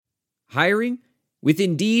Hiring? With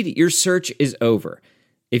Indeed, your search is over.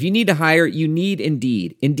 If you need to hire, you need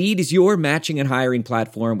Indeed. Indeed is your matching and hiring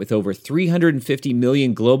platform with over 350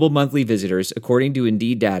 million global monthly visitors, according to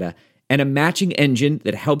Indeed data, and a matching engine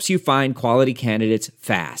that helps you find quality candidates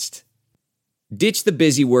fast. Ditch the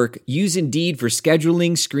busy work. Use Indeed for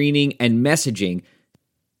scheduling, screening, and messaging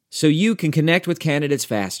so you can connect with candidates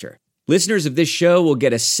faster. Listeners of this show will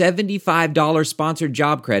get a $75 sponsored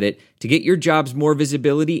job credit to get your jobs more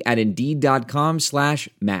visibility at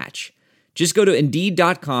Indeed.com/match. Just go to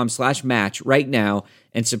Indeed.com/match right now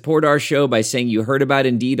and support our show by saying you heard about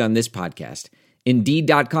Indeed on this podcast.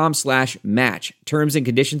 Indeed.com/match. Terms and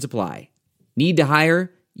conditions apply. Need to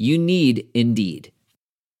hire? You need Indeed.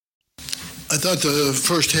 I thought the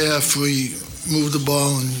first half we moved the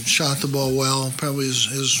ball and shot the ball well, probably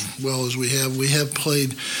as well as we have. We have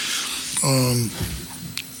played,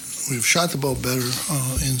 we've shot the ball better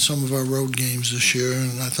in some of our road games this year,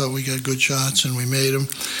 and I thought we got good shots and we made them.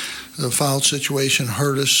 The foul situation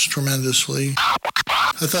hurt us tremendously.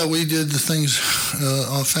 I thought we did the things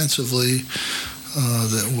offensively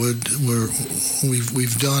that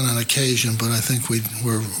we've done on occasion, but I think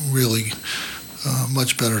we're really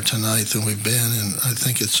much better tonight than we've been, and I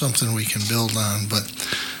think it's something we can build on. But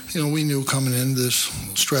we knew coming in this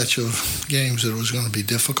stretch of games that it was going to be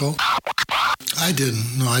difficult. I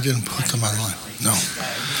didn't put them on the line. No,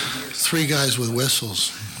 3 guys with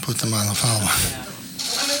whistles put them on the foul line.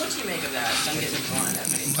 What do you make of that? I'm getting drawn that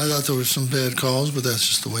many. I thought there were some bad calls, but that's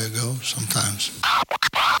just the way it goes sometimes.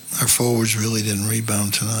 Our forwards really didn't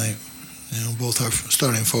rebound tonight. Both our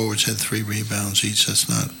starting forwards had 3 rebounds each. That's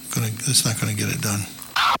not going to get it done.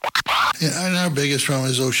 Yeah, and our biggest problem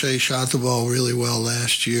is O'Shea shot the ball really well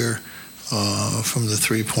last year from the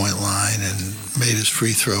 3-point line and made his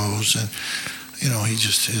free throws, and he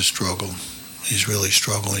just has struggled. He's really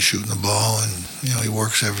struggling shooting the ball, and he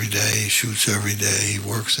works every day, he shoots every day, he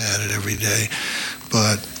works at it every day,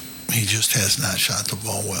 but he just has not shot the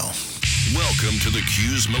ball well. Welcome to the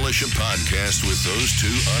Q's Militia Podcast with those 2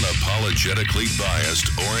 unapologetically biased,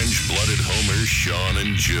 orange-blooded homers, Sean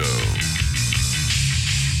and Joe.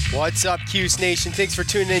 What's up, Q's Nation? Thanks for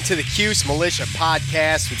tuning in to the Q's Militia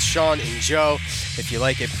Podcast with Sean and Joe. If you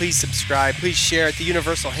like it, please subscribe. Please share it. The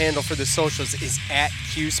universal handle for the socials is at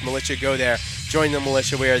Q's Militia. Go there. Join the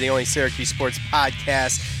militia. We are the only Syracuse sports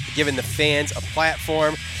podcast giving the fans a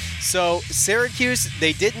platform. So Syracuse,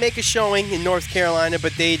 they did make a showing in North Carolina,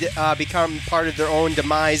 but they'd become part of their own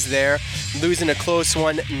demise there, losing a close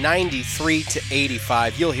one,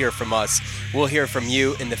 93-85. You'll hear from us. We'll hear from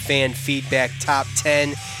you in the fan feedback top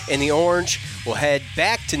 10. In the Orange, we'll head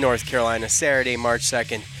back to North Carolina Saturday, March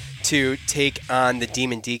 2nd, to take on the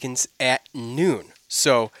Demon Deacons at noon.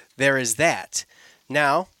 So there is that.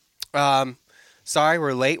 Now, sorry,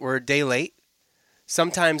 we're late. We're a day late.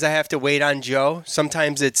 Sometimes I have to wait on Joe.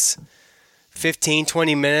 Sometimes it's 15,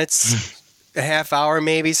 20 minutes, a half hour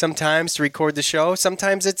maybe sometimes to record the show.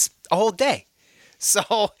 Sometimes it's a whole day.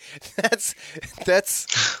 So that's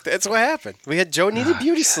what happened. Joe needed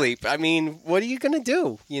beauty sleep. I mean, what are you going to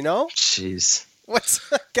do, Jeez. What's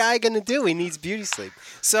a guy going to do? He needs beauty sleep.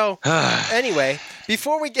 So anyway,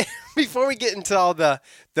 before we get into all the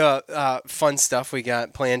fun stuff we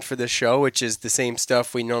got planned for this show, which is the same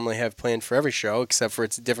stuff we normally have planned for every show, except for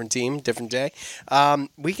it's a different team, different day,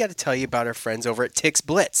 we got to tell you about our friends over at Tix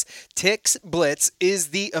Blitz. Tix Blitz is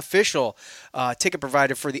the official ticket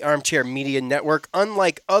provider for the Armchair Media Network.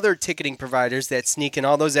 Unlike other ticketing providers that sneak in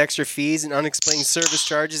all those extra fees and unexplained service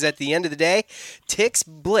charges at the end of the day, Tix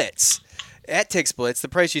Blitz. At Tix Blitz, the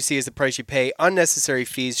price you see is the price you pay. Unnecessary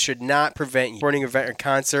fees should not prevent you from sporting event or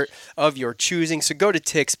concert of your choosing. So go to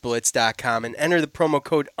TixBlitz.com and enter the promo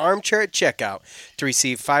code ARMCHAIR at checkout to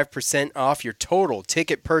receive 5% off your total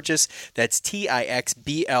ticket purchase. That's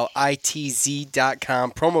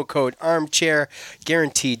TixBlitz.com. Promo code ARMCHAIR.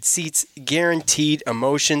 Guaranteed seats, guaranteed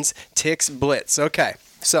emotions. Tix Blitz. Okay,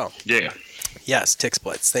 so. Yeah. Yes, Tix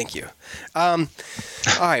Blitz. Thank you. All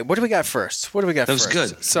right, what do we got first? That was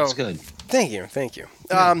good. So, that was good. Thank you.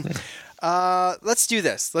 Let's do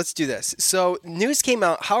this. So news came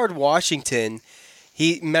out, Howard Washington,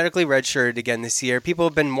 he medically redshirted again this year. People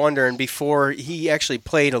have been wondering before he actually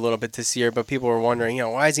played a little bit this year, but people were wondering,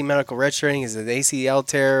 why is he medical redshirting? Is it the ACL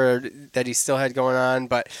tear that he still had going on?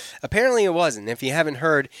 But apparently it wasn't. If you haven't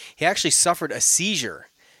heard, he actually suffered a seizure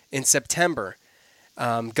in September.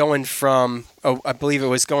 Going from, I believe it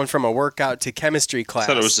was going from a workout to chemistry class. I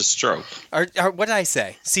thought it was a stroke. Or what did I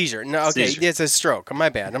say? Seizure. No, okay, Seizure. It's a stroke. My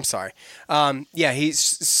bad. I'm sorry. He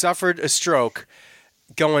suffered a stroke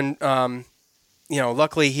going,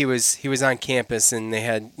 luckily he was on campus and they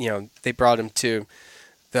had, they brought him to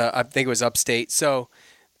I think it was upstate. So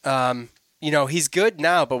He's good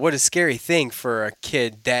now, but what a scary thing for a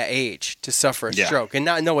kid that age to suffer a stroke and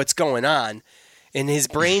not know what's going on. And his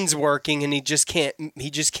brain's working, and he just can't.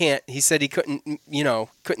 He said he couldn't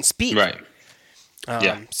speak. Right.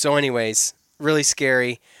 So, anyways, really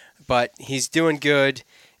scary, but he's doing good,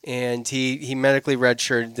 and he medically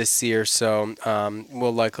redshirted this year, so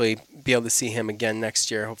we'll likely be able to see him again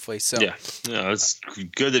next year, hopefully. So it's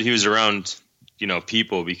good that he was around,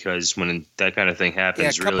 people, because when that kind of thing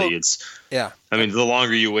happens, I mean, the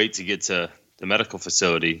longer you wait to get to the medical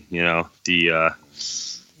facility, he had the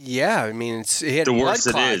blood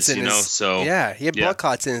clots in his, so he had blood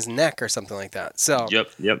clots in his neck or something like that. So yep.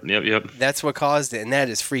 That's what caused it, and that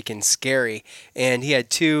is freaking scary. And he had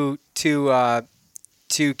two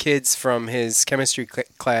kids from his chemistry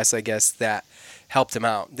class, I guess, that helped him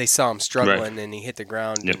out. They saw him struggling, and he hit the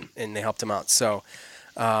ground, and they helped him out. So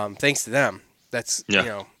thanks to them. That's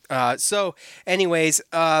So, anyways.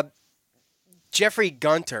 Jeffrey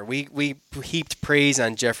Gunter, we heaped praise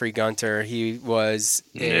on Jeffrey Gunter. He was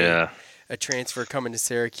a transfer coming to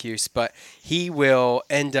Syracuse, but he will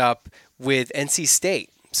end up with NC State.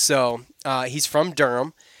 So he's from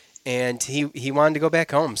Durham, and he wanted to go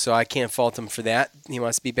back home, so I can't fault him for that. He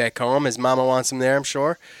wants to be back home. His mama wants him there, I'm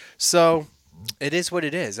sure. So it is what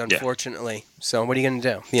it is, unfortunately. So what are you going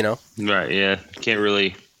to do, Right, yeah. Can't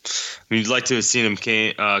really – you'd like to have seen him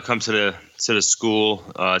come to the school,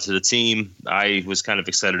 to the team. I was kind of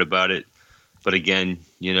excited about it. But again,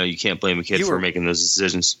 you can't blame a kid for making those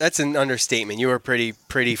decisions. That's an understatement. You were pretty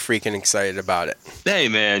freaking excited about it. Hey,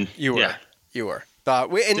 man. You were. Yeah. You were.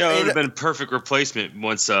 It would have been a perfect replacement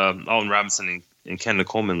once Allen Robinson and Kendall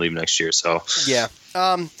Coleman leave next year. So yeah.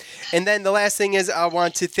 And then the last thing is I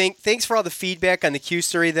want to thanks for all the feedback on the Q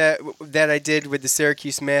story that I did with the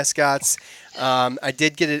Syracuse mascots. I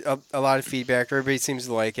did get a lot of feedback. Everybody seems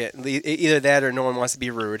to like it. Either that or no one wants to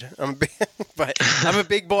be rude. But I'm a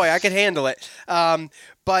big boy. I can handle it.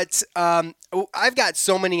 But I've got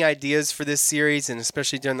so many ideas for this series, and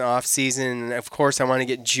especially during the off season. And of course, I want to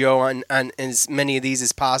get Joe on as many of these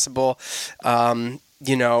as possible.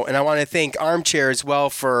 And I want to thank Armchair as well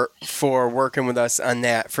for working with us on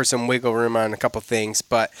that, for some wiggle room on a couple things.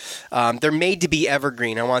 But they're made to be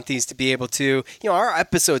evergreen. I want these to be able to, our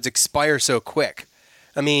episodes expire so quick.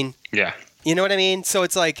 I mean, yeah. You know what I mean? So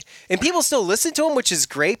it's like, and people still listen to them, which is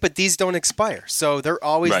great, but these don't expire. So they're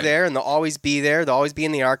always there, and they'll always be there. They'll always be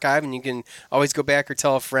in the archive, and you can always go back or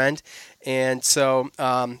tell a friend. And so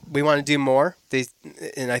we want to do more.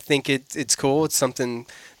 And I think it's cool. It's something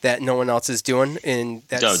that no one else is doing, and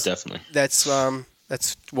definitely. That's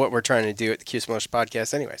what we're trying to do at the Cuse Militia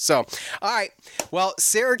Podcast anyway. So, all right. Well,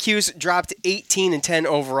 Syracuse dropped 18-10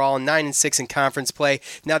 overall, 9-6 in conference play.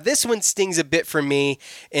 Now, this one stings a bit for me,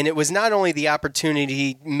 and it was not only the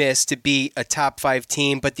opportunity missed to be a top 5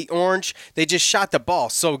 team, but the Orange, they just shot the ball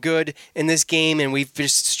so good in this game, and we've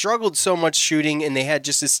just struggled so much shooting, and they had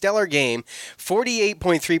just a stellar game.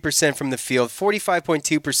 48.3% from the field,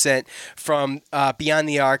 45.2% from beyond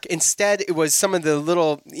the arc. Instead, it was some of the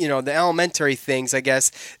little, the elementary things, I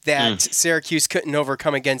guess, that Syracuse couldn't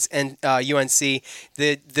overcome against UNC.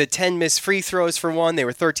 The 10 missed free throws for one. They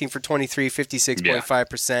were 13 for 23,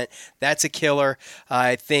 56.5%. That's a killer.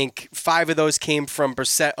 I think 5 of those came from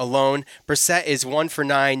Brissett alone. Brissett is 1 for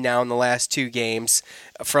 9 now in the last 2 games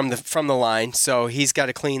from the line, so he's got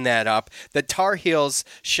to clean that up. The Tar Heels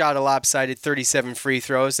shot a lopsided 37 free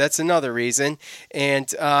throws. That's another reason. And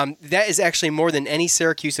that is actually more than any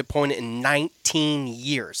Syracuse opponent in 19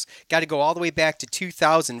 years. Got to go all the way back to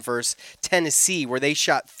 2000 versus Tennessee, where they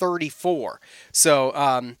shot 34.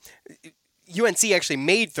 So UNC actually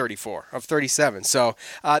made 34 of 37. So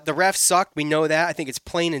the refs sucked. We know that. I think it's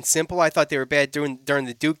plain and simple. I thought they were bad during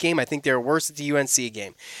the Duke game. I think they were worse at the UNC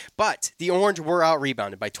game. But the Orange were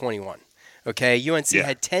out-rebounded by 21. Okay, UNC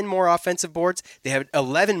had 10 more offensive boards. They had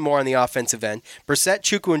 11 more on the offensive end. Brissett,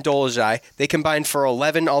 Chukwu, and Dolezaj, they combined for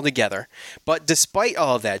 11 altogether. But despite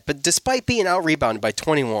all of that, despite being out-rebounded by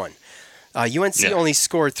 21, UNC only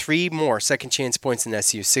scored 3 more second chance points than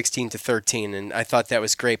SU, 16-13, and I thought that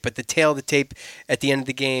was great. But the tail of the tape at the end of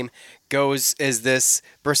the game goes as this.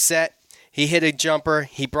 Brissett, he hit a jumper.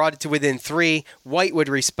 He brought it to within 3. White would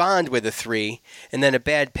respond with a 3, and then a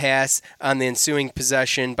bad pass on the ensuing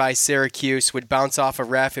possession by Syracuse would bounce off a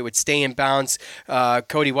ref. It would stay in bounds.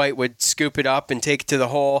 Cody White would scoop it up and take it to the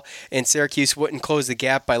hole, and Syracuse wouldn't close the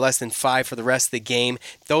gap by less than 5 for the rest of the game.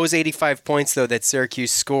 Those 85 points, though, that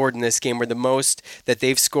Syracuse scored in this game were the most that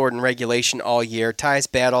they've scored in regulation all year. Tyus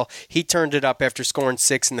Battle, he turned it up after scoring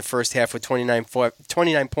 6 in the first half with 29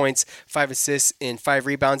 points, 5 assists, and 5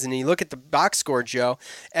 rebounds. And you look at the box score, Joe,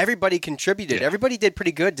 everybody contributed. Yeah. Everybody did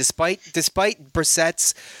pretty good, despite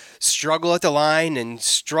Brissett's struggle at the line and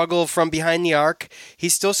struggle from behind the arc. He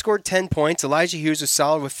still scored 10 points. Elijah Hughes was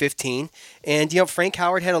solid with 15. And, Frank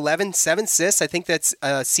Howard had 11, 7 assists. I think that's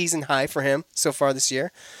a season high for him so far this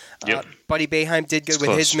year. Yep. Buddy Boeheim did good It's with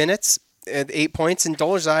close. his minutes. 8 points, and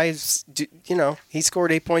Dolerzai, he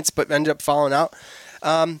scored 8 points, but ended up falling out.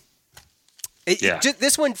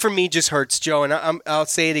 This one for me just hurts, Joe, and I'll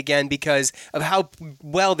say it again because of how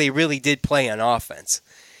well they really did play on offense.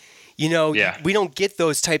 We don't get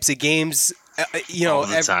those types of games, all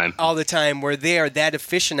the time where they are that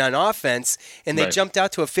efficient on offense, and they jumped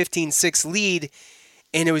out to a 15-6 lead,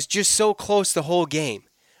 and it was just so close the whole game.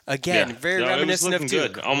 Again, very reminiscent of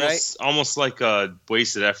Duke, good. right? Almost like a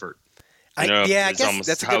wasted effort. I guess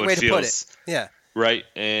that's a good way to put it. Yeah. Right.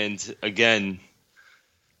 And again,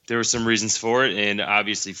 there were some reasons for it. And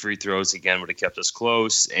obviously free throws, again, would have kept us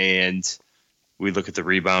close. And we look at the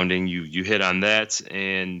rebounding. You hit on that.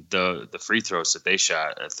 And the free throws that they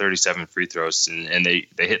shot, 37 free throws, and they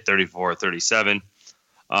hit 34 or 37.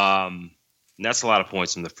 And that's a lot of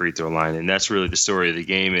points from the free throw line. And that's really the story of the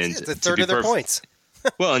game. And it's a third of their points.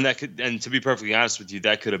 Well, and to be perfectly honest with you,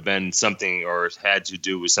 that could have been something or had to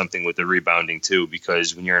do with something with the rebounding too,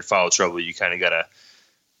 because when you're in foul trouble, you kind of got to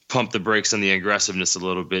pump the brakes on the aggressiveness a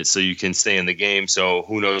little bit so you can stay in the game. So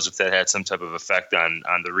who knows if that had some type of effect on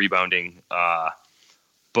the rebounding.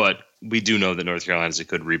 But we do know that North Carolina is a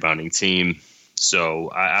good rebounding team. So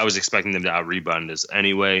I was expecting them to out-rebound us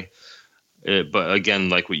anyway. But again,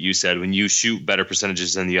 like what you said, when you shoot better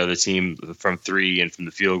percentages than the other team from three and from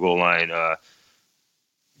the field goal line,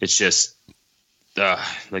 it's just like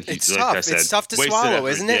it's like tough. I said, it's tough to wasted swallow, effort.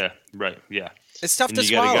 isn't it? Yeah, right. Yeah, it's tough and to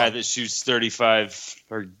you swallow. got a guy that shoots 35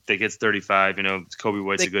 or that gets 35. Kobe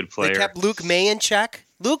White's a good player. They kept Luke May in check.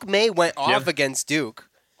 Luke May went off against Duke.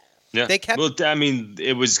 Yeah. They kept. Well, I mean,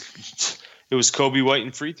 it was Kobe White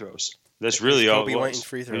and free throws. That's really all Kobe it was. White and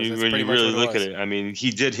free throws. When you really look at it, I mean, he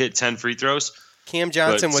did hit 10 free throws. Cam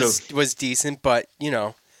Johnson was decent, but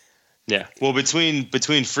Yeah. Well, between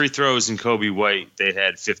free throws and Kobe White, they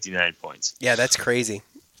had 59 points. Yeah, that's crazy.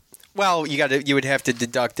 Well, you would have to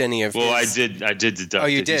deduct any of. Well, his... I did deduct. Oh,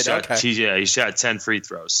 you it. did. Okay. He shot 10 free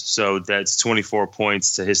throws, so that's 24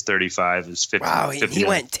 points to his 35 is 50. Wow, 59. he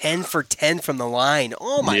went 10 for 10 from the line.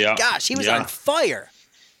 Oh my gosh, he was on fire.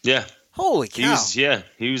 Yeah. Holy cow.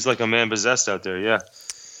 He was like a man possessed out there. Yeah.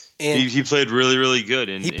 And he played really, really good.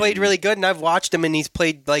 He played really good, and I've watched him, and he's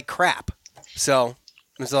played like crap. So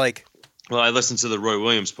it was like. Well, I listened to the Roy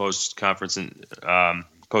Williams post-game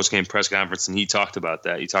press conference, and he talked about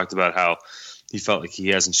that. He talked about how he felt like he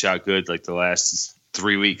hasn't shot good like the last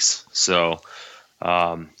 3 weeks. So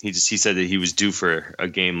he said that he was due for a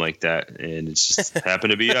game like that, and it just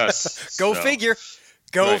happened to be us. Go figure.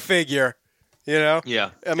 Figure. Yeah.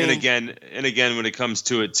 I mean, and again, when it comes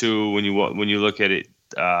to it too, when you look at it,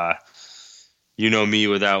 me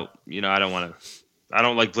without I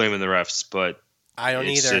don't like blaming the refs, but. I don't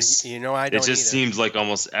either. I don't. It just seemed like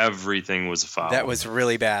almost everything was a foul. That was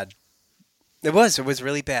really bad. It was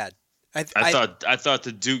really bad. I thought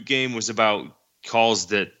the Duke game was about calls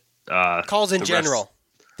that calls in general.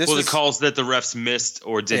 The calls that the refs missed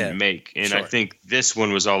or didn't make, and I think this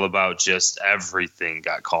one was all about just everything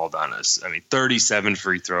got called on us. I mean, 37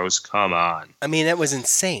 free throws. Come on. I mean, that was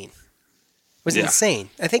insane. It was insane.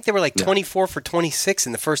 I think they were like 24 for 26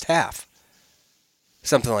 in the first half.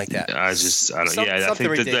 Something like that. I don't. I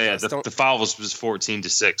think the foul was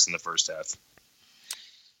 14-6 in the first half.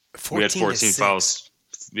 We had 14 fouls.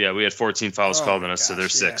 Yeah, we had 14 fouls called on us, so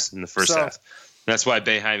there's 6 in the first half. That's why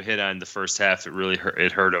Boeheim hit on the first half. It really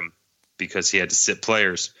hurt him because he had to sit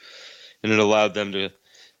players, and it allowed them to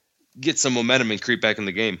get some momentum and creep back in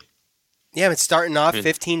the game. Yeah, but starting off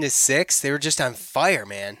 15-6, they were just on fire,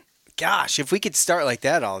 man. Gosh, if we could start like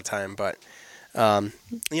that all the time, but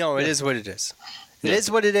it is what it is. It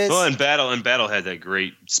is what it is. Well, and Battle had that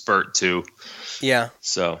great spurt too. Yeah.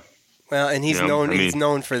 So. Well, and he's known. He's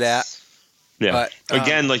known for that. Yeah. But,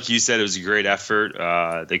 again, like you said, it was a great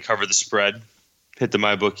effort. They covered the spread, hit the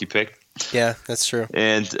MyBookie pick. Yeah, that's true.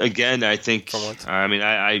 And again, I think.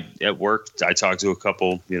 I at work, I talked to a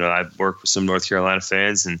couple. I worked with some North Carolina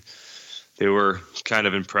fans, and they were kind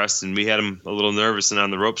of impressed, and we had them a little nervous and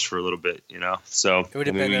on the ropes for a little bit. So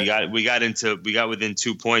we got within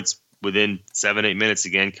 2 points. Within 7-8 minutes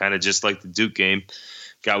again, kind of just like the Duke game.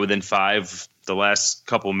 Got within 5 the last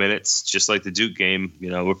couple minutes, just like the Duke game.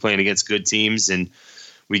 We're playing against good teams, and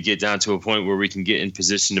we get down to a point where we can get in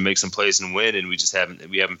position to make some plays and win, and we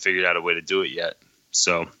haven't figured out a way to do it yet.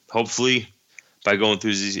 So hopefully by going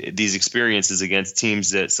through these experiences against teams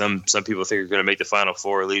that some people think are going to make the Final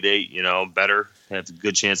Four, Elite Eight, better, have a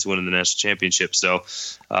good chance of winning the national championship. So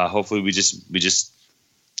hopefully we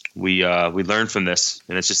learn from this,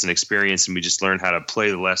 and it's just an experience, and we just learn how to play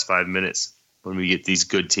the last 5 minutes when we get these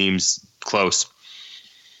good teams close.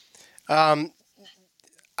 I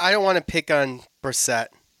don't want to pick on Brissett,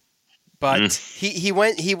 but he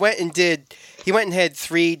went and had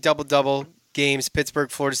 3 double-double games,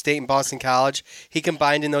 Pittsburgh, Florida State, and Boston College. He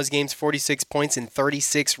combined in those games 46 points and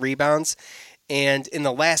 36 rebounds. And in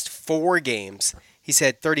the last 4 games, he's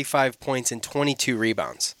had 35 points and 22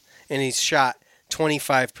 rebounds. And he's shot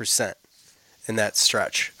 25% in that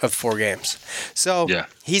stretch of 4 games. So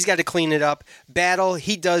he's got to clean it up. Battle,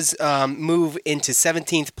 he does move into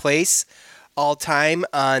 17th place all-time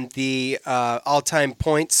on the all-time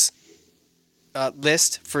points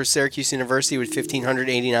list for Syracuse University with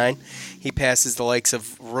 1,589. He passes the likes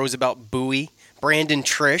of Roosevelt Bowie, Brandon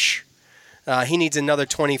Trish. He needs another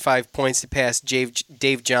 25 points to pass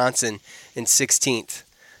Dave Johnson in 16th.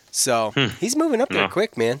 So he's moving up there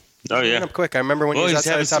quick, man. Moving up quick. I remember when he was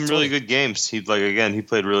outside having the top some 20. really good games. He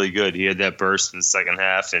played really good. He had that burst in the second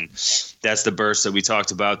half, and that's the burst that we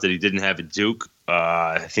talked about that he didn't have at Duke.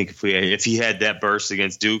 I think if he had that burst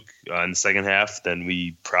against Duke in the second half, then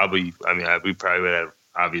we probably would have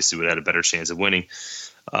had a better chance of winning.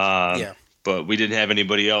 But we didn't have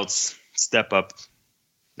anybody else step up.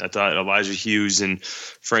 I thought Elijah Hughes and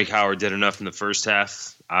Frank Howard did enough in the first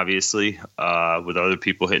half, obviously, with other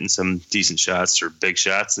people hitting some decent shots or big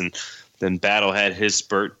shots. And then Battle had his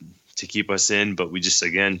spurt to keep us in, but we just,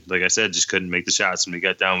 again, like I said, just couldn't make the shots when we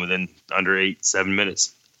got down within under 7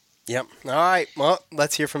 minutes. Yep. All right. Well,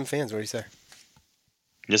 let's hear from fans. What do you say?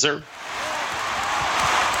 Yes, sir.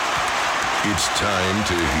 It's time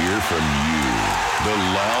to hear from you. The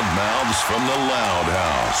loud mouths from the Loud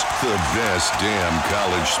House. The best damn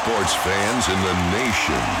college sports fans in the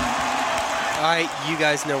nation. All right, you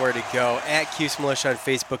guys know where to go. At Cuse Militia on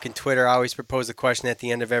Facebook and Twitter. I always propose a question at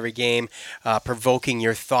the end of every game, provoking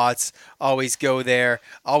your thoughts. Always go there.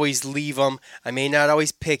 Always leave them. I may not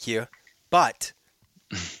always pick you, but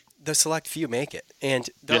the select few make it. And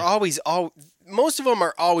they're most of them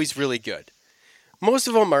are always really good. Most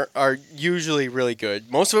of them are usually really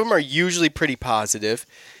good. Most of them are usually pretty positive.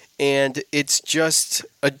 And it's just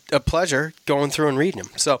a pleasure going through and reading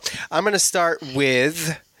them. So I'm going to start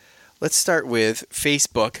with... Let's start with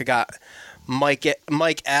Facebook. I got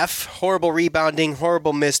Mike F. Horrible rebounding,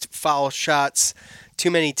 horrible missed foul shots. Too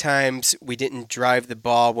many times we didn't drive the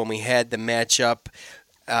ball when we had the matchup,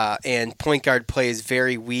 and point guard play is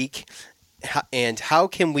very weak. And how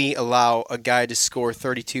can we allow a guy to score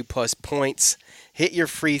 32-plus points, hit your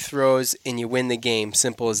free throws, and you win the game?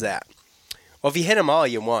 Simple as that. Well, if you hit them all,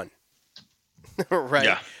 you won. Right?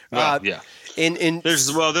 Yeah. Well, yeah. There's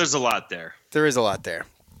a lot there. There is a lot there.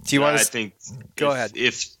 Do you want to? I think. Go ahead.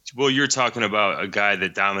 You're talking about a guy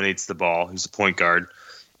that dominates the ball. He's a point guard,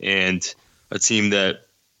 and a team that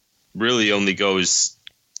really only goes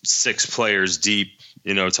 6 players deep.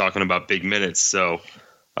 Talking about big minutes. So,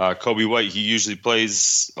 Kobe White, he usually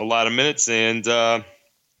plays a lot of minutes, and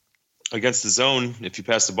against the zone, if you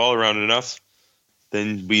pass the ball around enough,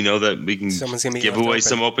 then we know that we can give away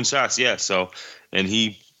some open shots. Yeah. So, and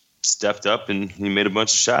he stepped up and he made a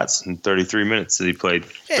bunch of shots in 33 minutes that he played,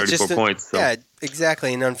 34 points. So. Yeah,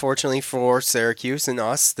 exactly. And unfortunately for Syracuse and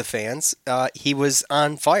us, the fans, he was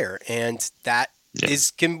on fire, and that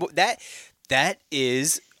is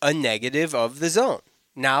a negative of the zone.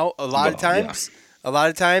 Now, a lot of times,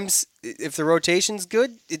 if the rotation's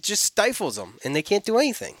good, it just stifles them, and they can't do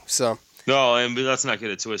anything. So. No, and let's not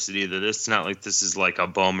get it twisted either. It's not like this is like a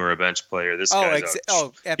bum or a bench player. This guy's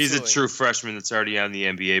absolutely. He's a true freshman that's already on the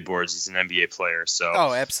NBA boards. He's an NBA player. So,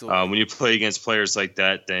 absolutely. When you play against players like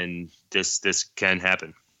that, then this can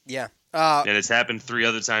happen. Yeah. And it's happened 3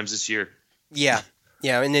 other times this year. Yeah.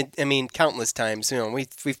 Yeah, and countless times.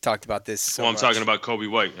 We've talked about this. I'm talking about Kobe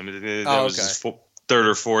White. I mean, that was his 3rd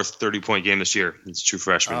or 4th 30-point game this year. He's a true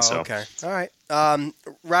freshman. Okay. All right.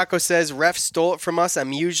 Rocco says, refs stole it from us.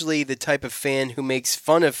 I'm usually the type of fan who makes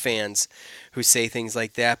fun of fans who say things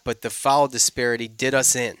like that, but the foul disparity did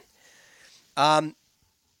us in. I'm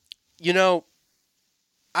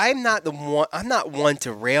not one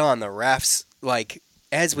to rail on the refs like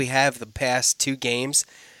as we have the past 2 games,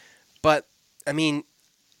 but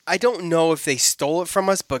I don't know if they stole it from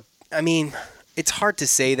us, but it's hard to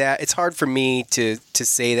say that. It's hard for me to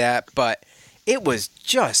say that, but it was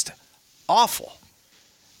just awful.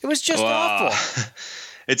 It was just awful.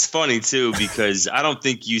 It's funny too because I don't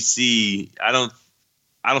think you would see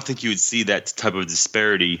that type of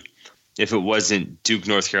disparity if it wasn't Duke,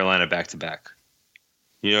 North Carolina back to back.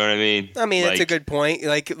 You know what I mean? I mean, that's a good point.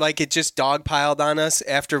 Like it just dogpiled on us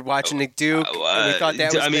after watching the Duke, and we thought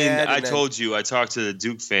that was bad. I told you, I talked to the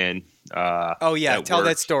Duke fan. Oh yeah, tell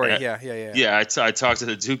that story. Yeah. Yeah, I talked to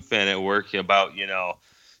the Duke fan at work about,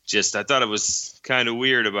 just I thought it was kind of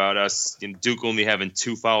weird about us, Duke only having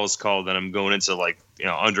 2 fouls called, and I'm going into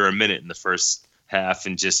under a minute in the first half,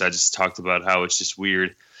 and I just talked about how it's just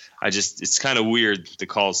weird. It's kind of weird the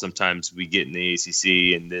calls sometimes we get in the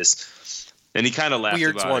ACC and this. And he kind of laughed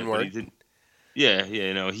Weird's about one it. word. But he didn't,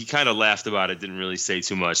 yeah, he kind of laughed about it. Didn't really say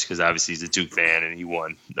too much because obviously he's a Duke fan and he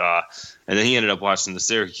won. And then he ended up watching the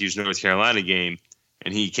Syracuse North Carolina game,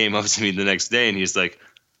 and he came up to me the next day and he was like,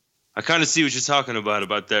 "I kind of see what you're talking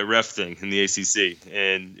about that ref thing in the ACC."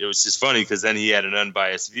 And it was just funny because then he had an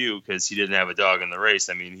unbiased view because he didn't have a dog in the race.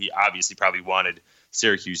 I mean, he obviously probably wanted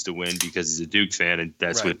Syracuse to win because he's a Duke fan, and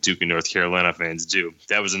that's what Duke and North Carolina fans do.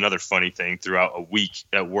 That was another funny thing throughout a week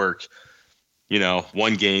at work.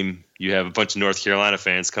 One game, you have a bunch of North Carolina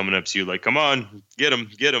fans coming up to you like, "Come on, get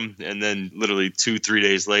him. And then literally 2-3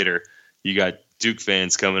 days later, you got Duke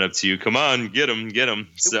fans coming up to you, "Come on, get him.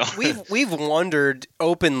 So we've wondered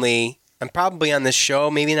openly, and probably on this show,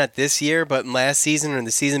 maybe not this year, but last season or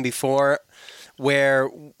the season before, where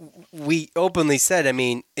we openly said, I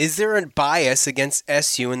mean, is there a bias against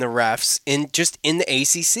SU and the refs in the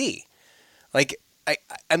ACC? Like,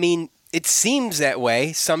 I mean, it seems that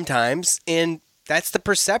way sometimes, and that's the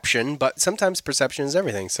perception, but sometimes perception is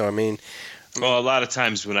everything. So, I mean... Well, a lot of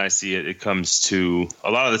times when I see it, it comes to...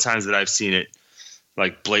 A lot of the times that I've seen it,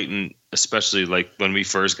 like blatant, especially like when we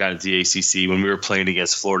first got into the ACC, when we were playing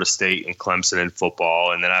against Florida State and Clemson in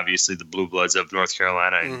football, and then obviously the Blue Bloods of North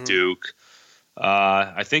Carolina and Duke.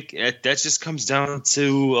 I think that just comes down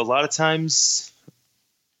to a lot of times,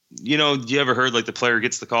 you ever heard like the player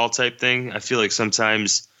gets the call type thing? I feel like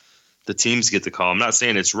sometimes the teams get the call. I'm not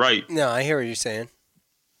saying it's right. No, I hear what you're saying.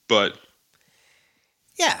 But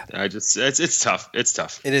yeah, it's tough. It's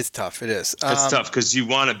tough. It is tough. It is. It's tough because you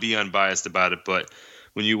want to be unbiased about it, but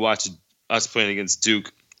when you watch us playing against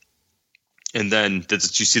Duke, and then you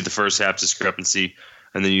see the first half discrepancy,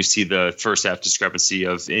 and then you see the first half discrepancy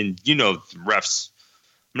refs.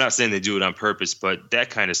 I'm not saying they do it on purpose, but that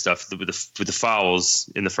kind of stuff with the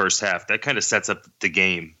fouls in the first half, that kind of sets up the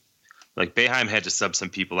game. Like Boeheim had to sub some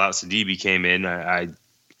people out, so DB came in.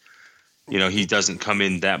 He doesn't come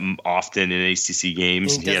in that often in ACC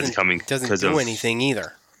games. He had to come in doesn't do anything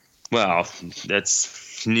either. Well,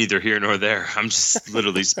 that's neither here nor there. I'm just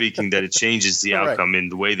literally speaking that it changes the outcome in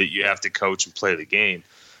the way that you have to coach and play the game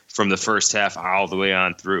from the first half all the way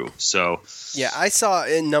on through. So yeah, I saw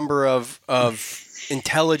a number of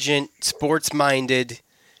intelligent, sports-minded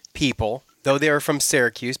people, though they are from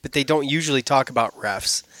Syracuse, but they don't usually talk about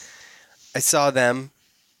refs. I saw them,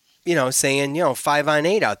 saying,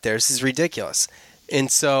 5-on-8 out there. This is ridiculous. And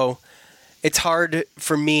so it's hard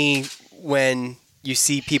for me when you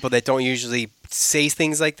see people that don't usually say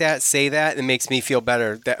things like that, say that. It makes me feel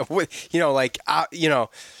better. That,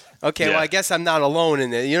 okay, well, I guess I'm not alone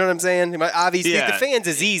in it. You know what I'm saying? Obviously, the fans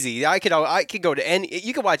is easy. I could go to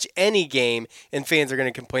you could watch any game, and fans are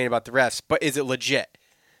going to complain about the refs. But is it legit?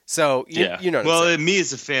 So, you know. Well, me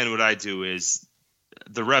as a fan, what I do is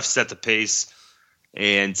the refs set the pace,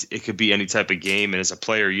 and it could be any type of game. And as a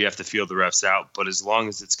player, you have to feel the refs out. But as long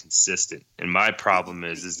as it's consistent, and my problem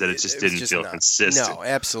is that it just didn't feel consistent. No,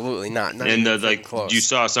 absolutely not. And you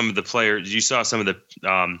saw some of the players, you saw some of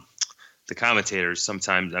the commentators.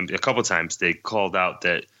 Sometimes, a couple times, they called out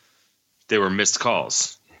that they were missed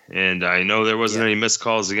calls. And I know there wasn't any missed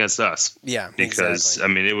calls against us. Yeah, because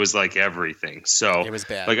exactly. It was like everything. So it was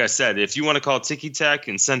bad. Like I said, if you want to call ticky-tack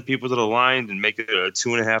and send people to the line and make it a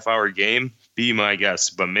 2.5-hour game, be my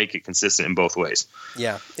guest, but make it consistent in both ways.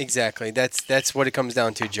 Yeah, exactly. That's what it comes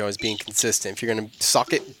down to, Joe, is being consistent. If you're going to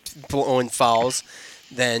suck it blowing fouls,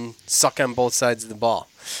 then suck on both sides of the ball.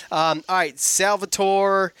 All right,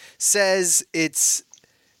 Salvatore says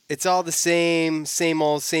it's all the same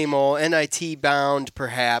old, NIT bound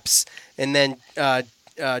perhaps. And then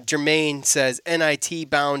Jermaine says NIT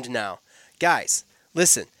bound now. Guys,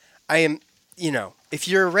 listen, I am, if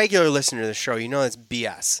you're a regular listener to the show, you know that's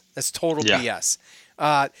BS. That's total BS.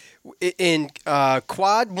 In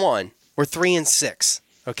quad 1, we're 3-6,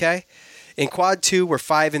 okay? In quad 2, we're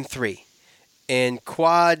 5-3. In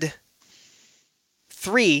quad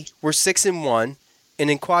 3, we're 6-1. And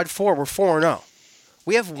in quad 4, we're 4-0.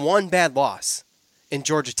 We have one bad loss in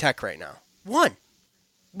Georgia Tech right now. One.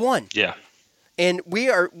 Yeah. And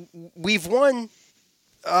we've won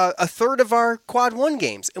a third of our quad 1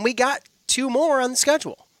 games, and we got 2 more on the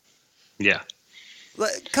schedule. Yeah.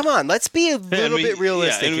 Come on, let's be a little bit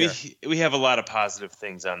realistic here. We have a lot of positive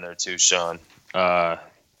things on there too, Sean.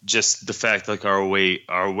 just the fact like our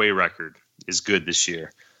away record is good this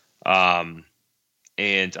year. And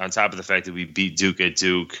on top of the fact that we beat Duke at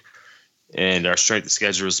Duke and our strength of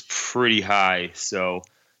schedule is pretty high. So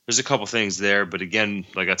there's a couple things there. But again,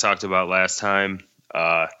 like I talked about last time,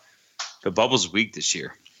 the bubble's weak this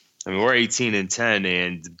year. I mean, we're 18-10,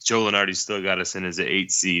 and Joe Lunardi still got us in as an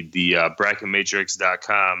 8 seed. The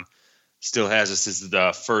bracketmatrix.com still has us as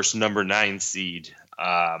the first number 9 seed.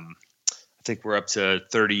 I think we're up to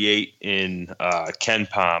 38 in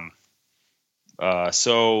KenPom.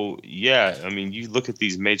 So yeah, I mean, you look at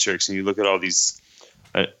these matrix and you look at all these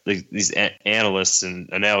analysts and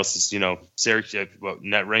analysis. You know, Syracuse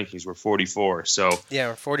net rankings were 44. So yeah,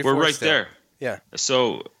 we're 44. We're right still. there. Yeah.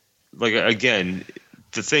 So like again,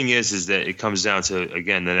 the thing is that it comes down to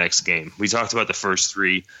again the next game. We talked about the first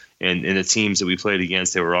 3 and the teams that we played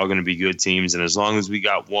against. They were all going to be good teams, and as long as we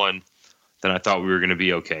got one, then I thought we were going to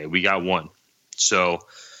be okay. We got one. So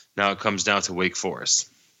now it comes down to Wake Forest.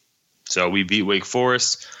 So we beat Wake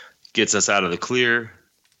Forest, gets us out of the clear,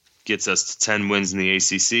 gets us to 10 wins in the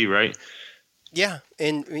ACC, right? Yeah,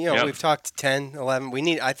 and we've talked 10, 11. We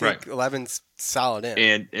need, I think, 11's solid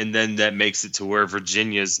in. And then that makes it to where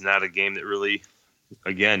Virginia's not a game that really,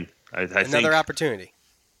 again, I think another opportunity.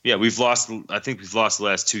 Yeah, I think we've lost the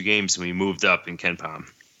last 2 games and we moved up in KenPom.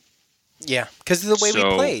 Yeah, because of the way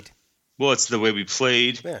we played. Well, it's the way we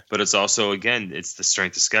played, yeah. But it's also, again, it's the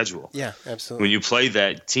strength of schedule. Yeah, absolutely. When you play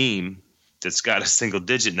that team that's got a single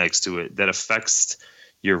digit next to it, that affects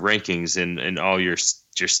your rankings and all your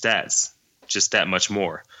stats just that much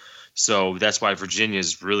more. So that's why Virginia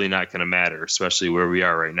is really not going to matter, especially where we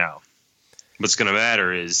are right now. What's going to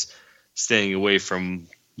matter is staying away from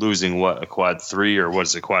losing, a quad 3 or what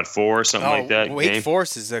is it, quad 4 or something like that? Wake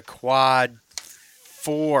Forest is a quad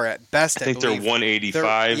 4 at best. I think they're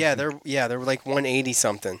 185. They're like 180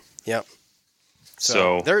 something. Yep.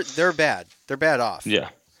 So they're bad. They're bad off. Yeah,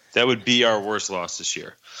 that would be our worst loss this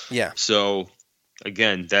year. Yeah. So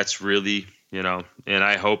again, that's really and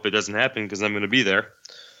I hope it doesn't happen because I'm going to be there.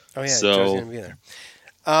 Oh yeah, Joe's going to be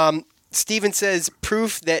there. Steven says,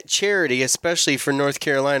 proof that charity, especially for North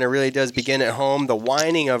Carolina, really does begin at home. The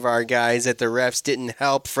whining of our guys at the refs didn't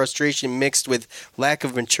help. Frustration mixed with lack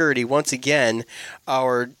of maturity. Once again,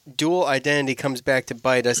 our dual identity comes back to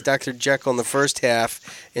bite us. Dr. Jekyll in the first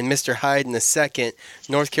half and Mr. Hyde in the second.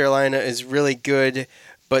 North Carolina is really good,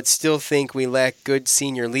 but still think we lack good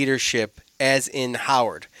senior leadership, as in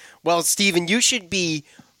Howard. Well, Steven, you should be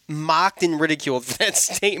mocked and ridiculed for that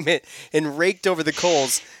statement and raked over the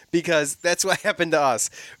coals, because that's what happened to us.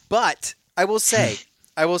 But I will say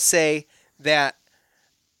that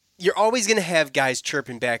you're always going to have guys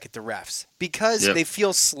chirping back at the refs because they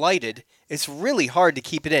feel slighted. It's really hard to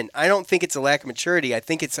keep it in. I don't think it's a lack of maturity. I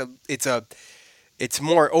think it's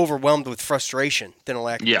more overwhelmed with frustration than a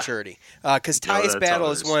lack of maturity. Because Tyus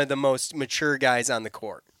Battle is one of the most mature guys on the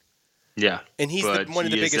court. Yeah, and he's one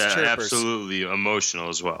of the biggest chirpers. Absolutely emotional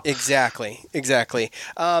as well. Exactly.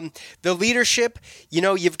 The leadership,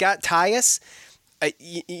 you've got Tyus.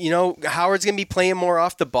 Howard's going to be playing more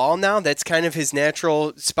off the ball now. That's kind of his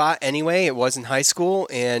natural spot anyway. It was in high school,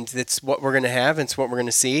 and that's what we're going to have, and it's what we're going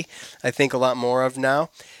to see, I think, a lot more of now.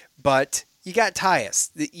 But you got Tyus.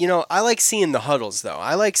 I like seeing the huddles, though.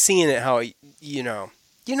 I like seeing it how, you know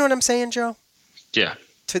what I'm saying, Joe? Yeah.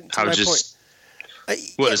 To my point.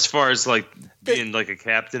 As far as like being like a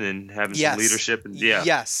captain and having some leadership, and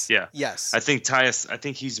yes. I think Tyus. I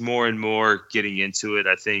think he's more and more getting into it.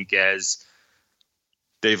 I think as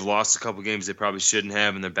they've lost a couple games they probably shouldn't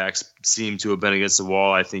have, and their backs seem to have been against the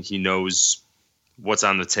wall. I think he knows what's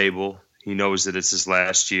on the table. He knows that it's his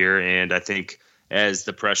last year, and I think as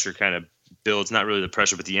the pressure kind of builds, not really the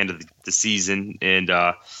pressure, but the end of the season, and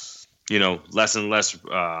less and less.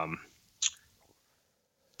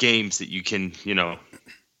 Games that you can,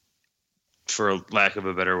 for lack of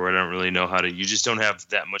a better word, I don't really know how to. You just don't have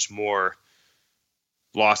that much more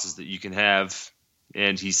losses that you can have,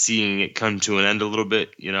 and he's seeing it come to an end a little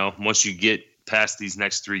bit. Once you get past these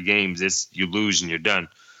next 3 games, you lose and you're done.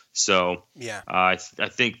 So I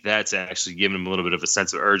think that's actually given him a little bit of a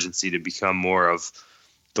sense of urgency to become more of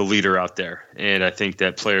the leader out there, and I think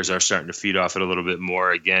that players are starting to feed off it a little bit more.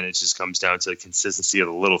 Again, it just comes down to the consistency of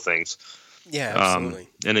the little things. Yeah, absolutely.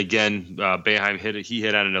 And again, Boeheim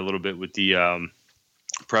hit on it a little bit with the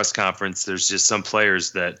press conference. There's just some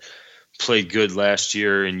players that played good last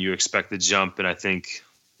year, and you expect the jump. And I think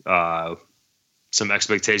some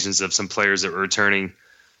expectations of some players that were returning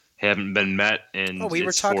haven't been met. And we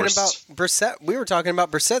were talking about Brissett. We were talking about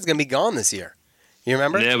Brissett's going to be gone this year. You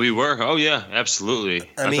remember? Yeah, we were. Oh, yeah, absolutely.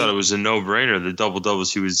 I thought it was a no-brainer. The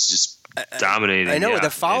double-doubles he was just dominating. I know, yeah. the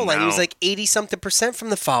foul And line, he was now- like 80-something% from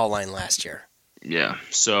the foul line last year. Yeah.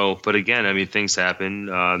 So, but again, I mean, things happen.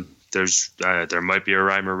 There might be a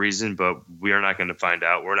rhyme or reason, but we are not going to find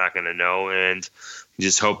out. We're not going to know, and we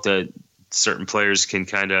just hope that certain players can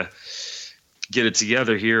kind of get it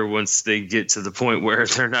together here once they get to the point where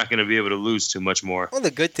they're not going to be able to lose too much more. Well, the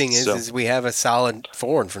good thing is we have a solid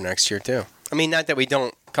forward for next year too. I mean, not that we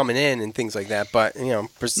don't coming in and things like that, but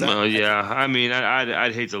Well, yeah. I mean,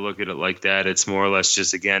 I'd hate to look at it like that. It's more or less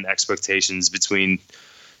just, again, expectations between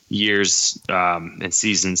years and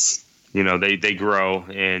seasons. They grow,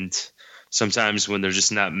 and sometimes when they're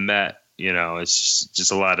just not met, it's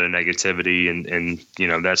just a lot of negativity,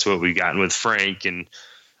 and that's what we've gotten with Frank and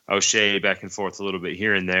O'Shea back and forth a little bit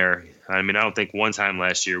here and there. I mean, I don't think one time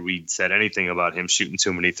last year we said anything about him shooting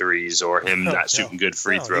too many threes or him not shooting good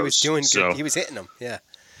free throws. He was doing good. He was hitting them. Yeah.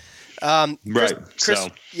 Right.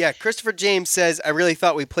 Christopher James says, I really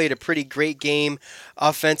thought we played a pretty great game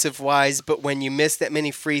offensive-wise, but when you miss that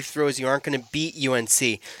many free throws, you aren't going to beat UNC.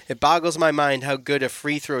 It boggles my mind how good a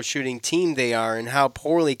free throw shooting team they are and how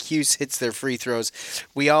poorly Cuse hits their free throws.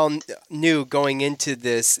 We all knew going into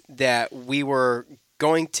this that we were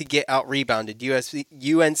going to get out-rebounded.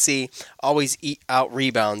 UNC always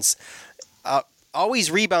out-rebounds.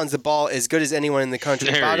 Always rebounds the ball as good as anyone in the country.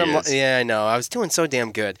 Yeah, I know. I was doing so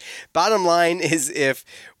damn good. Bottom line is, if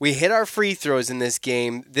we hit our free throws in this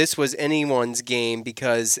game, this was anyone's game,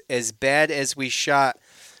 because as bad as we shot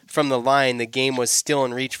from the line, the game was still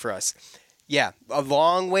in reach for us. Yeah, a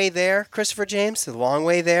long way there, Christopher James. A long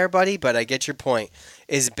way there, buddy, but I get your point.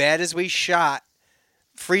 As bad as we shot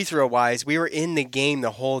free throw wise, we were in the game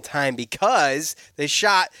the whole time because they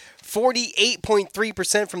shot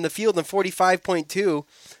 48.3% from the field and 45.2%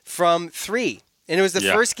 from three. And it was the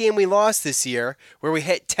first game we lost this year where we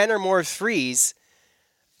hit 10 or more threes.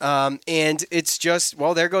 And it's just,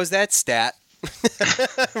 well, there goes that stat.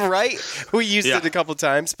 Right? We used it a couple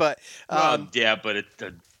times, but but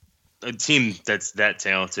a team that's that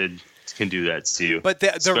talented can do that to you. But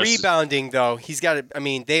the rebounding, though, he's got to. I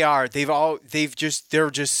mean, they're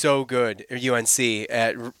just so good at UNC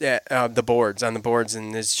at the boards,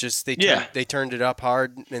 and it's just they turned it up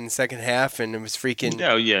hard in the second half, and it was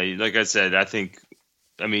freaking. Like I said,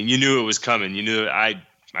 you knew it was coming. You knew I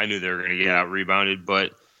knew they were going to get out rebounded,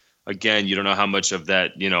 but again, you don't know how much of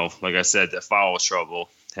that, like I said, that foul trouble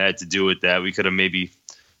had to do with that. We could have maybe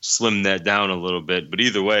slimmed that down a little bit, but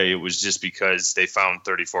either way, it was just because they found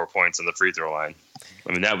 34 points on the free throw line.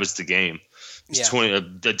 I mean, that was the game. It's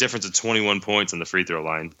the difference of 21 points on the free throw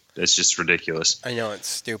line. That's just ridiculous. I know, it's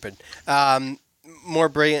stupid. More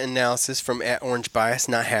brilliant analysis from @OrangeBias.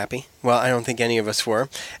 Not happy. Well, I don't think any of us were.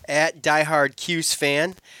 @diehard Cuse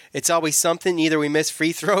fan. It's always something. Either we miss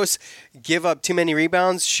free throws, give up too many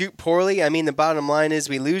rebounds, shoot poorly. I mean, the bottom line is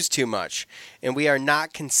we lose too much, and we are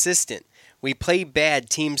not consistent. We play bad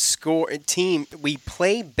teams. We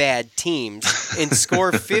play bad teams and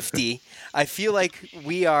score 50. I feel like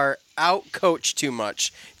we are out-coached too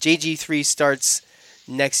much. JG3 starts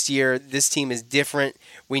next year. This team is different.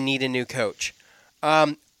 We need a new coach.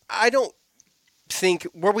 I don't think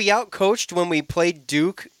 – were we out-coached when we played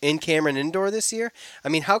Duke in Cameron Indoor this year? I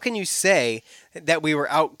mean, how can you say that we were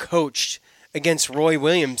out-coached against Roy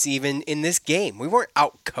Williams even in this game? We weren't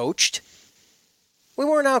out-coached. We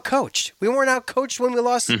weren't out-coached. We weren't out-coached when we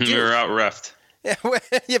lost to Duke. We were out-reffed.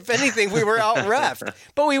 If anything, we were out-reffed.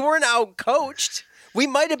 But we weren't out-coached. We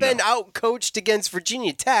might have been out-coached against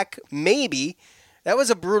Virginia Tech, maybe. That was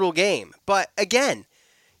a brutal game. But, again,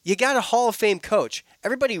 you got a Hall of Fame coach.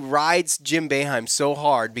 Everybody rides Jim Boeheim so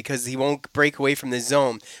hard because he won't break away from the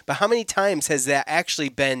zone. But how many times has that actually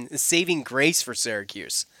been a saving grace for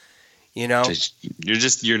Syracuse? You're not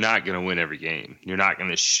going to win every game. You're not going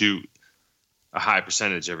to shoot a high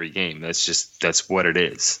percentage every game. That's what it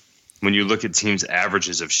is. When you look at teams'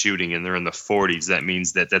 averages of shooting and they're in the 40s, that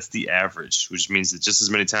means that's the average, which means that just as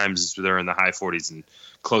many times as they're in the high 40s and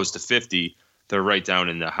close to 50, they're right down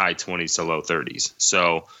in the high 20s to low 30s.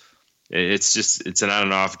 So it's an on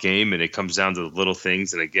and off game, and it comes down to the little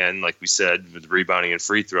things. And again, like we said, with rebounding and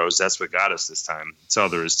free throws, that's what got us this time. That's all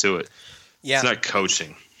there is to it. Yeah. It's not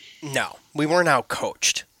coaching. No, we weren't out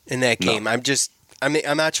coached in that game. No.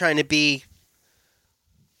 I'm not trying to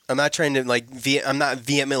I'm not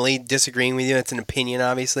vehemently disagreeing with you. That's an opinion,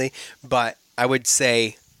 obviously. But I would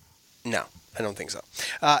say, no, I don't think so.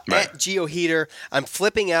 At Geo Heater, I'm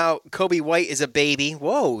flipping out. Kobe White is a baby.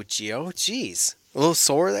 Whoa, Geo. Jeez. A little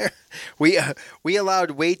sore there. We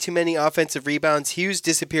allowed way too many offensive rebounds. Hughes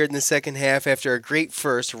disappeared in the second half after a great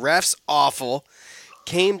first. Refs awful.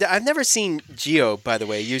 I've never seen Gio, by the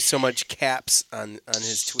way, use so much caps on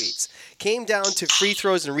his tweets. Came down to free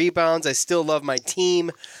throws and rebounds. I still love my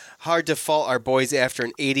team. Hard to fault our boys after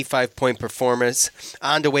an 85-point performance.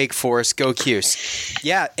 On to Wake Forest. Go Cuse.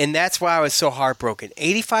 Yeah, and that's why I was so heartbroken.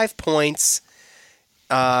 85 points.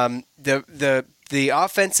 The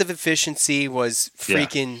offensive efficiency was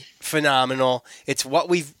freaking phenomenal. It's what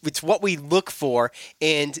we look for,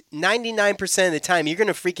 and 99% of the time you're going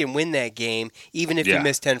to freaking win that game, even if you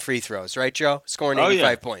miss 10 free throws, right, Joe? Scoring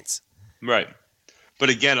 85 points. Right. But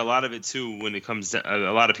again, a lot of it too, when it comes to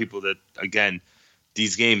a lot of people that, again,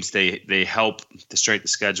 these games, they help the strength of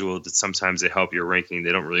schedule. That sometimes they help your ranking.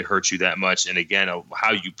 They don't really hurt you that much. And again,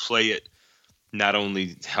 how you play it not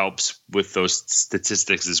only helps with those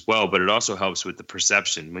statistics as well, but it also helps with the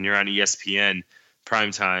perception. When you're on ESPN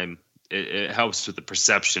primetime, it helps with the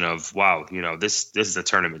perception of, wow, this is a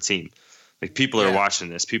tournament team. Like, people are watching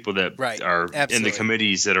this. People that are in the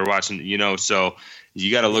committees that are watching, so you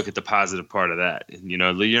got to look at the positive part of that. You're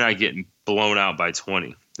not getting blown out by 20.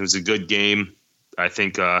 It was a good game. I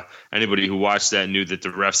think anybody who watched that knew that the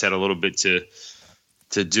refs had a little bit to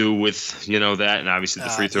do with that, and obviously the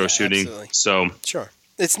free throw shooting. Absolutely. So sure,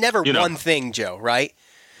 it's never one thing, Joe. Right?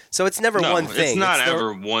 So it's never one thing. It's not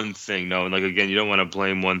ever one thing. No, and again, you don't want to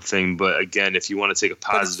blame one thing, but again, if you want to take a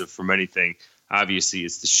positive from anything, obviously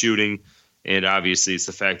it's the shooting, and obviously it's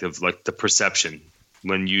the fact of the perception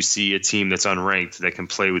when you see a team that's unranked that can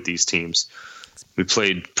play with these teams. We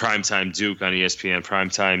played primetime Duke on ESPN,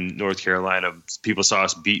 primetime North Carolina. People saw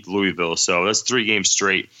us beat Louisville. So that's 3 games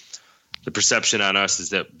straight. The perception on us is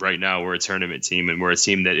that right now we're a tournament team, and we're a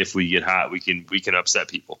team that if we get hot, we can upset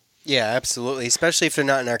people. Yeah, absolutely, especially if they're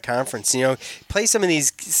not in our conference. Play some of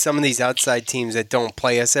these outside teams that don't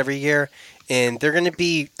play us every year, and they're going to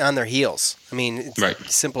be on their heels. I mean,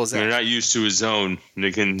 it's simple as that. They're not used to a zone.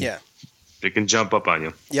 They can jump up on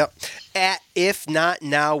you. Yep. At if not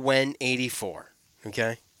now, when 84.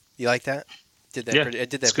 Okay, you like that? I did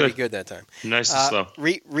that pretty good that time. Nice and slow.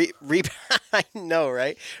 I know,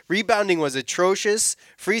 right? Rebounding was atrocious.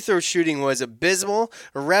 Free throw shooting was abysmal.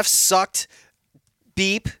 Refs sucked.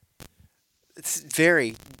 Beep. It's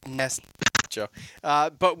very nasty, Joe.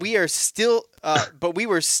 But we are still. But we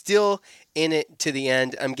were still in it to the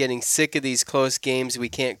end. I'm getting sick of these close games we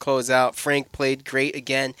can't close out. Frank played great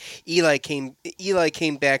again. Eli came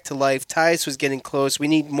back to life. Tyus was getting close. We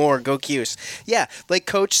need more. Go Cuse. Yeah, like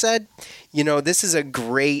Coach said, this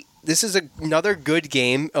is another good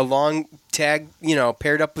game. A long tag,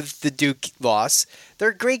 paired up with the Duke loss.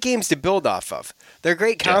 They're great games to build off of. They're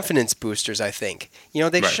great confidence boosters, I think.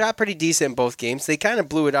 They shot pretty decent in both games. They kind of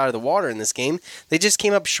blew it out of the water in this game. They just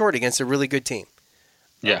came up short against a really good team.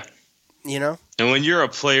 Yeah. And when you're a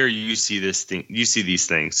player, you see these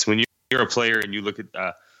things. When you're a player and you look at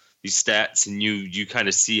these stats and you kind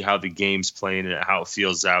of see how the game's playing and how it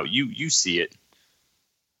feels out, you see it.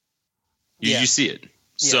 You see it.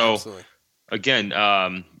 So absolutely. Again,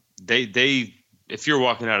 they if you're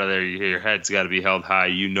walking out of there, your head's got to be held high.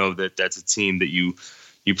 You know that that's a team that you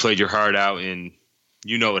played your heart out, and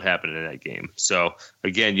you know what happened in that game. So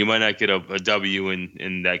again, you might not get a W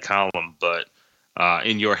in that column, but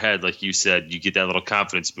in your head, like you said, you get that little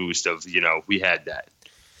confidence boost of, we had that.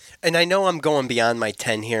 And I know I'm going beyond my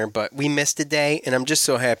 10 here, but we missed a day, and I'm just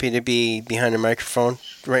so happy to be behind a microphone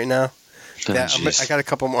right now. I got a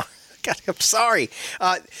couple more. I'm sorry.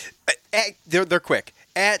 They're quick.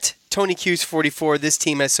 At Tony Cuse 44, this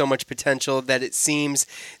team has so much potential that it seems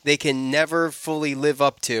they can never fully live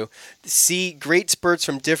up to. See great spurts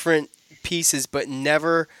from different pieces, but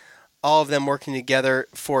never all of them working together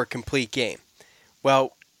for a complete game.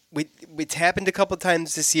 Well, it's happened a couple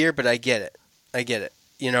times this year, but I get it.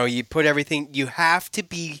 You put everything. You have to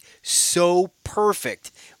be so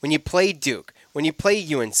perfect when you play Duke, when you play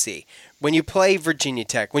UNC, when you play Virginia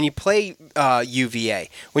Tech, when you play UVA,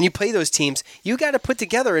 when you play those teams. You got to put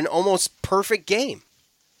together an almost perfect game.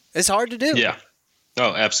 It's hard to do. Yeah.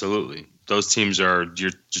 Oh, absolutely. Those teams you're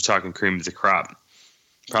talking cream of the crop.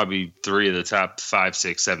 Probably 3 of the top 5,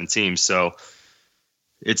 6, 7 teams. So.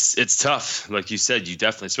 It's tough, like you said. You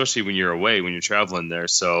definitely, especially when you're away, when you're traveling there.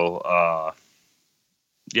 So, I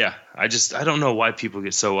don't know why people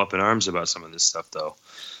get so up in arms about some of this stuff, though.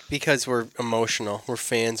 Because we're emotional. We're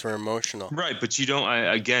fans. We're emotional. Right, but you don't.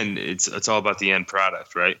 Again, it's all about the end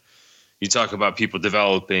product, right? You talk about people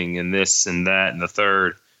developing and this and that and the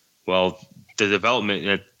third. Well, the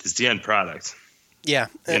development is the end product. Yeah,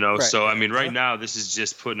 right. So I mean, right now this is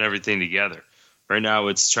just putting everything together. Right now,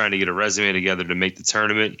 it's trying to get a resume together to make the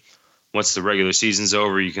tournament. Once the regular season's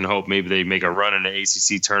over, you can hope maybe they make a run in the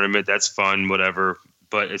ACC tournament. That's fun, whatever.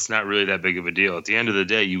 but it's not really that big of a deal. At the end of the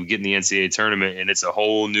day, you get in the NCAA tournament, and it's a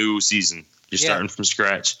whole new season. You're starting from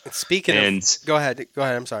scratch. Speaking of, go ahead.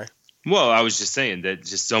 I'm sorry. Well, I was just saying that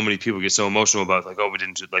just so many people get so emotional about like, oh, we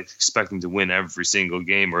didn't like expecting to win every single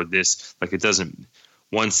game or this. Like it doesn't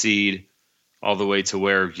one seed all the way to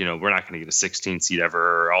where, we're not going to get a 16 seed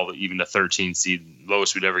ever or even a 13 seed.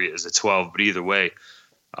 Lowest we'd ever get is a 12. But either way,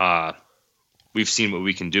 we've seen what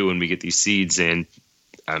we can do when we get these seeds. And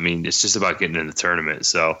I mean, it's just about getting in the tournament.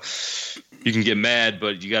 So you can get mad,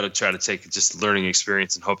 but you got to try to take just learning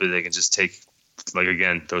experience and hope that they can just take, like,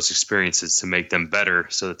 again, those experiences to make them better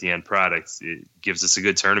so that the end product, it gives us a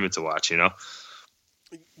good tournament to watch, Yeah.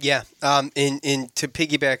 And to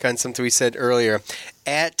piggyback on something we said earlier,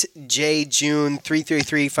 at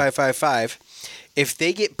JJune333555, if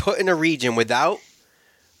they get put in a region without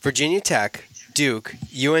Virginia Tech, Duke,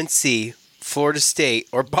 UNC, Florida State,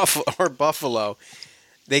 or Buffalo,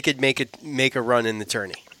 they could make a run in the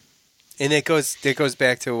tourney. And it goes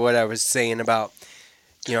back to what I was saying about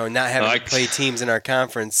not having to play teams in our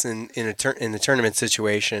conference in a tournament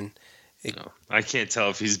situation. I can't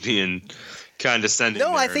tell if he's being condescending.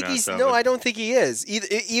 No, I think he's. No, I don't think he is.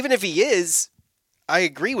 Even if he is, I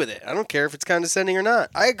agree with it. I don't care if it's condescending or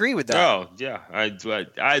not. I agree with that. Oh yeah,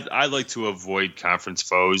 I like to avoid conference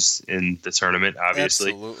foes in the tournament.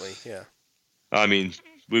 Obviously, absolutely, yeah. I mean,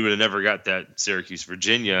 we would have never got that Syracuse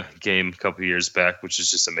Virginia game a couple years back, which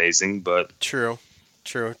is just amazing. But true.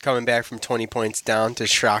 Coming back from 20 points down to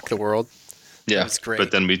shock the world. Yeah, that's great. But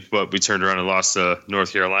then we turned around and lost to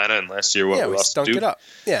North Carolina, and last year we lost stunk to Duke. It up.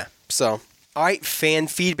 Yeah, so. All right, fan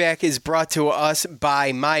feedback is brought to us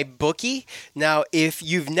by MyBookie. Now, if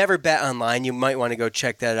you've never bet online, you might want to go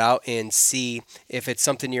check that out and see if it's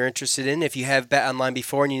something you're interested in. If you have bet online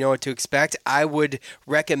before and you know what to expect, I would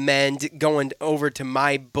recommend going over to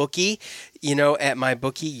MyBookie. At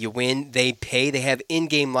MyBookie, you win, they pay. They have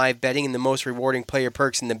in-game live betting and the most rewarding player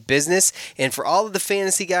perks in the business. And for all of the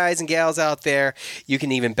fantasy guys and gals out there, you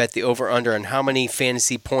can even bet the over-under on how many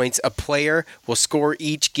fantasy points a player will score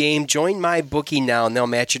each game. Join MyBookie now, and they'll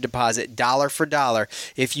match your deposit dollar for dollar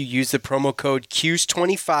if you use the promo code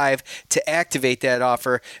CUES25 to activate that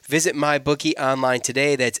offer. Visit MyBookie online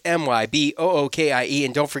today. That's MyBookie.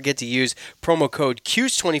 And don't forget to use promo code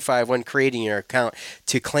CUES25 when creating your account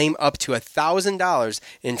to claim up to $1,000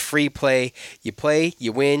 in free play. You play,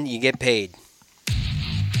 you win, you get paid.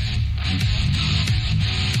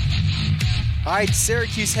 All right,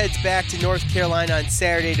 Syracuse heads back to North Carolina on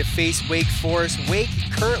Saturday to face Wake Forest. Wake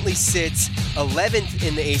currently sits 11th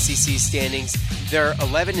in the ACC standings. They're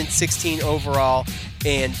 11-16 overall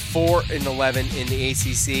and 4-11 in the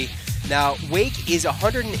ACC. Now, Wake is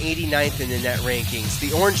 189th in the net rankings.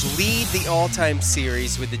 The Orange lead the all-time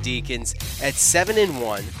series with the Deacons at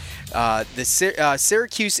 7-1.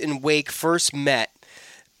 Syracuse and Wake first met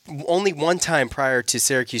only one time prior to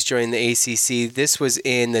Syracuse joining the ACC. This was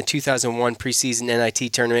in the 2001 preseason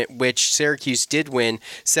NIT tournament, which Syracuse did win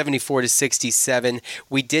 74-67.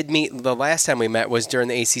 We did meet, the last time we met was during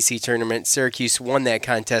the ACC tournament. Syracuse won that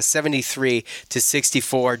contest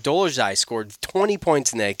 73-64. Dolezaj scored 20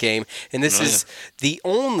 points in that game, and this is the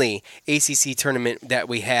only ACC tournament that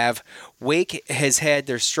we have. Wake has had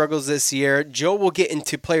their struggles this year. Joe will get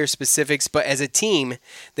into player specifics, but as a team,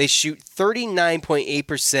 they shoot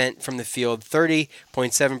 39.8% from the field,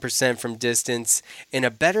 30.7% from distance, and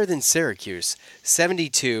a better than Syracuse,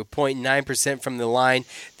 72.9% from the line.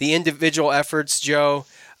 The individual efforts, Joe,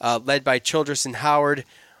 led by Childress and Howard.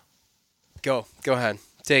 Go ahead.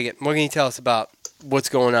 Take it. What can you tell us about what's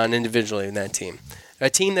going on individually in that team?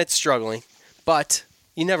 A team that's struggling, but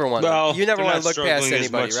you never want to look past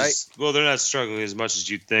anybody, right? They're not struggling as much as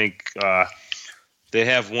you'd think. They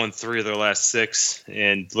have won 3 of their last 6,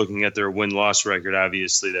 and looking at their win-loss record,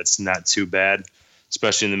 obviously that's not too bad,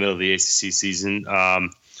 especially in the middle of the ACC season.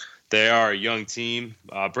 They are a young team.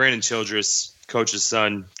 Brandon Childress, coach's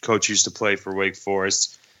son, coach used to play for Wake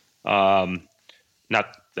Forest. Not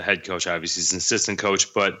the head coach, obviously. He's an assistant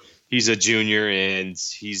coach, but he's a junior, and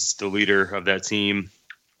he's the leader of that team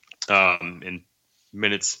in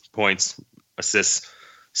minutes, points, assists,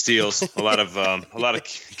 steals, a lot of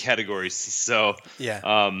categories. So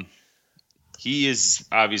he is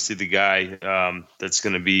obviously the guy that's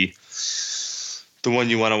going to be the one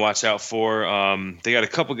you want to watch out for. They got a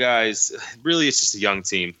couple guys. Really, it's just a young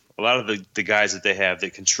team. A lot of the guys that they have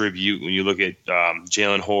that contribute. When you look at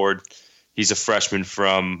Jalen Horde, he's a freshman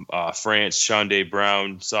from France. Shondae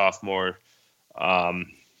Brown, sophomore.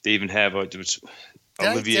 They even have Olivier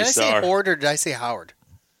Sarr. Did I say Horde or did I say Howard?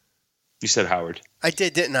 You said Howard. I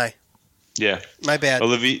did, didn't I? Yeah. My bad.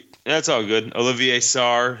 That's all good. Olivier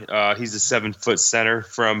Sarr, he's a 7-foot center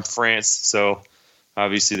from France. So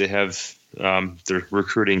Obviously, they have they're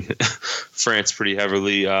recruiting France pretty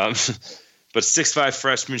heavily. But 6'5"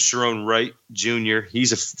 freshman Sharon Wright Jr.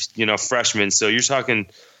 He's a freshman, so you're talking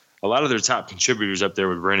a lot of their top contributors up there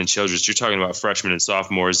with Brandon Childress. You're talking about freshmen and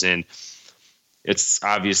sophomores, and it's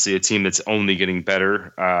obviously a team that's only getting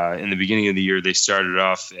better. In the beginning of the year, they started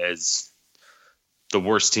off as the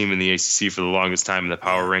worst team in the ACC for the longest time in the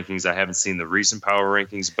power rankings. I haven't seen the recent power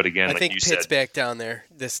rankings, but again, I think Pitt's back down there.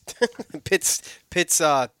 This Pitt's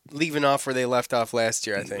leaving off where they left off last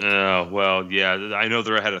year, I think. Well, yeah, I know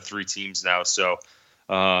they're ahead of 3 teams now. So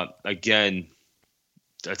again,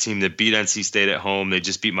 a team that beat NC State at home. They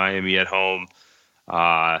just beat Miami at home.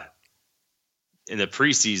 In the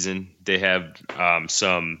preseason, they have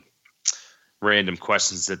some random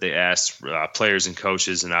questions that they asked players and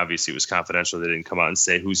coaches, and obviously it was confidential. They didn't come out and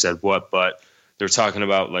say who said what, but they're talking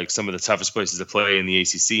about like some of the toughest places to play in the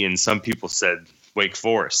ACC, and some people said Wake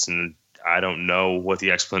Forest, and I don't know what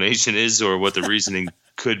the explanation is or what the reasoning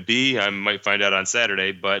could be. I might find out on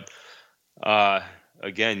Saturday, but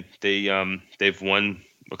again, they've won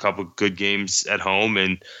a couple good games at home,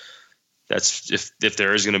 and that's if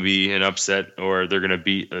there is going to be an upset or they're going to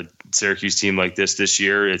beat a Syracuse team like this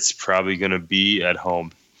year, it's probably going to be at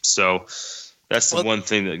home. So that's the one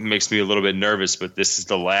thing that makes me a little bit nervous. But this is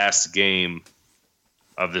the last game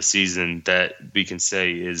of the season that we can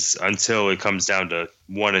say is, until it comes down to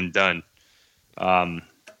one and done,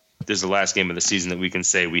 this is the last game of the season that we can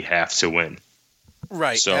say we have to win.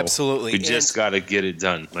 Right, so absolutely. We just got to get it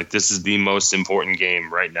done. Like, this is the most important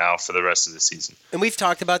game right now for the rest of the season. And we've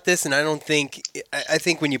talked about this, and I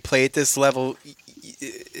think when you play at this level,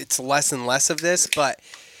 it's less and less of this. But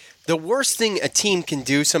the worst thing a team can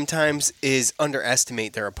do sometimes is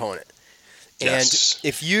underestimate their opponent. Yes. And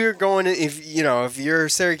if you're a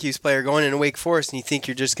Syracuse player going into Wake Forest and you think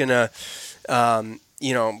you're just gonna,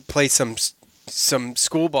 play some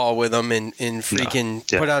school ball with them and freaking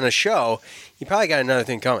put on a show, you probably got another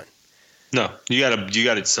thing coming. No, you got a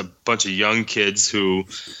bunch of young kids who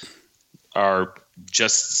are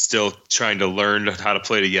just still trying to learn how to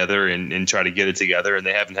play together and try to get it together, and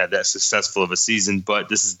they haven't had that successful of a season. But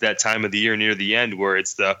this is that time of the year near the end where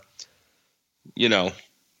it's what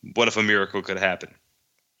if a miracle could happen?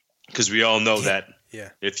 Because we all know that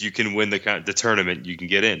if you can win the tournament, you can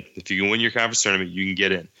get in. If you can win your conference tournament, you can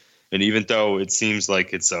get in. And even though it seems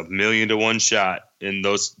like it's 1,000,000 to 1 shot, and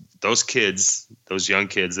those kids, those young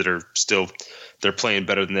kids that are they're playing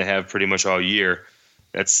better than they have pretty much all year,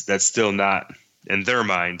 that's still not, in their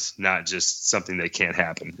mind, not just something that can't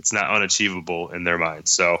happen. It's not unachievable in their mind.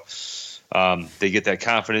 So they get that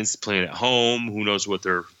confidence playing at home. Who knows what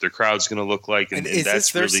their crowd's going to look like? And is that's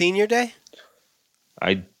this their senior day?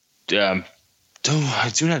 I do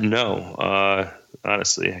not know.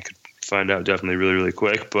 Honestly, I could find out definitely really, really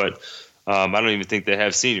quick, but I don't even think they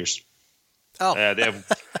have seniors. Oh,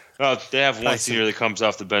 they have one senior that comes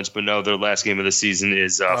off the bench, but no, their last game of the season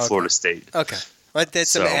is Florida State. Okay, well,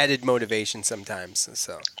 that's some added motivation sometimes.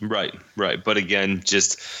 So right. But again,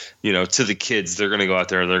 just to the kids, they're going to go out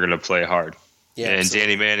there and they're going to play hard. Yeah, and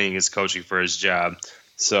absolutely. Danny Manning is coaching for his job,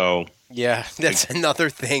 so. Yeah, that's another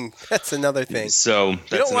thing. So you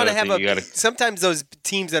don't want to have sometimes those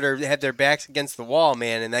teams that have their backs against the wall,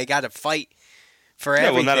 man, and they got to fight for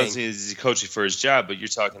everything. Well, not only is he coaching for his job, but you're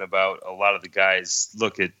talking about a lot of the guys.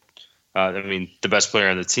 Look at, the best player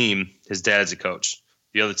on the team, his dad's a coach.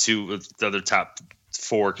 The other top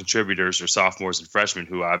 4 contributors are sophomores and freshmen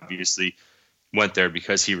who obviously went there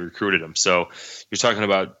because he recruited them. So you're talking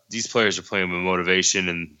about these players are playing with motivation,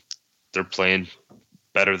 and they're playing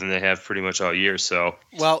better than they have pretty much all year. So,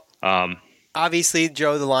 well, obviously,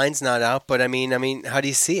 Joe, the line's not out, but I mean, how do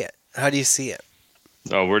you see it?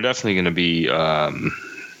 Oh, we're definitely going to be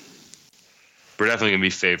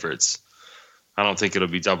favorites. I don't think it'll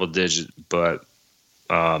be double digit, but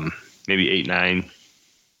maybe 8-9,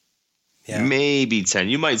 maybe 10.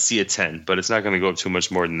 You might see a 10, but it's not going to go up too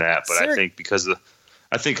much more than that. But I think because of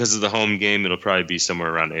the home game, it'll probably be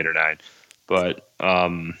somewhere around 8 or 9. But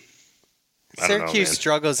Syracuse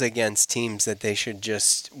struggles against teams that they should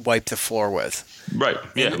just wipe the floor with. Right.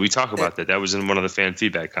 Yeah, we talk about that. That was in one of the fan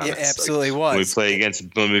feedback comments. Yeah, absolutely was.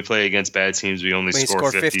 When we play against bad teams, we only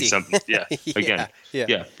score 50 something. Yeah. Again.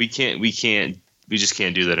 Yeah. We just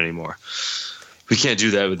can't do that anymore. We can't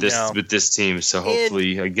do that with this team. So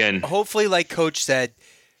hopefully, like Coach said,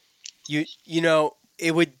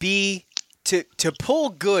 it would be to pull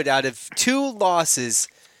good out of 2 losses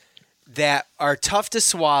that are tough to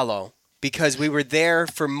swallow, because we were there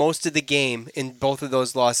for most of the game in both of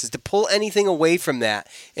those losses. To pull anything away from that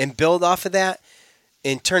and build off of that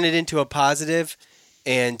and turn it into a positive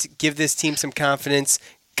and give this team some confidence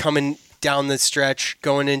coming down the stretch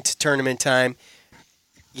going into tournament time.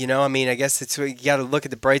 I guess you got to look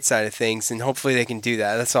at the bright side of things, and hopefully they can do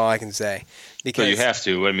that. That's all I can say. Because you have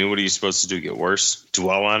to. I mean, what are you supposed to do? Get worse?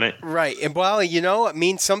 Dwell on it? Right. And,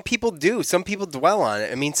 some people do. Some people dwell on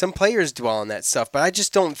it. I mean, some players dwell on that stuff. But I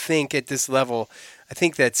just don't think at this level, I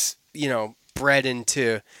think that's, bred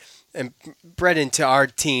into our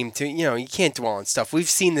team to, you can't dwell on stuff. We've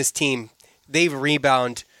seen this team. They've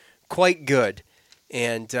rebounded quite good.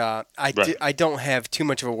 And I don't have too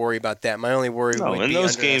much of a worry about that. My only worry would be... and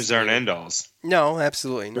those games aren't end-alls. No,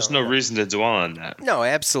 absolutely. There's no reason to dwell on that. No,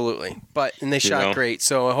 absolutely. And they shot great,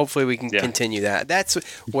 so hopefully we can continue that. That's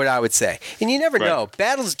what I would say. And you never know.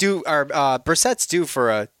 Battles do... Brissett's due for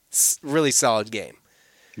a really solid game.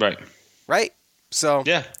 Right. Right? So...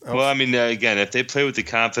 Yeah. Well, I mean, again, if they play with the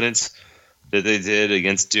confidence that they did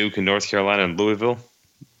against Duke and North Carolina and Louisville...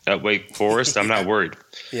 At Wake Forest, I'm not worried.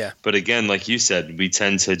 Yeah. But again, like you said, we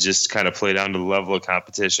tend to just kind of play down to the level of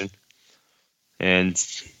competition, and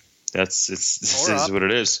this is what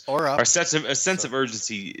it is. Or up. Our sense of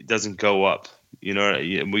urgency doesn't go up.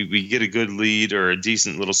 We get a good lead or a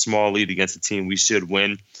decent little small lead against a team we should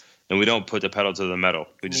win, and we don't put the pedal to the metal.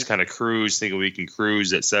 We just kind of cruise, thinking we can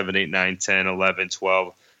cruise at 7, 8, 9, 10, 11,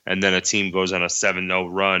 12, and then a team goes on a 7-0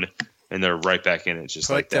 run. And they're right back in it, just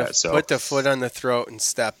like that. So put the foot on the throat and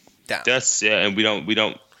step down. And we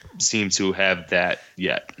don't seem to have that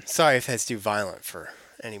yet. Sorry if that's too violent for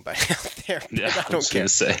anybody out there. Yeah, I don't care.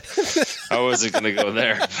 I wasn't gonna go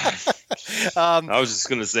there. I was just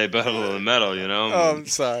gonna say pedal to the metal, Oh, I'm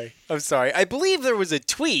sorry. I believe there was a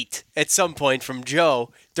tweet at some point from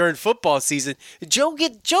Joe during football season.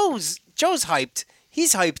 Joe's hyped.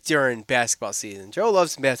 He's hyped during basketball season. Joe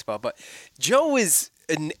loves basketball, but Joe is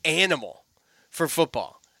an animal for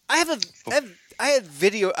football. I have a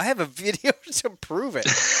video to prove it.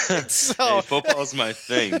 So hey, football's my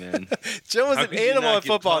thing, man. Joe was an animal at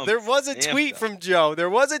football. There was a tweet from Joe.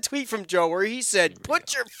 Where he said,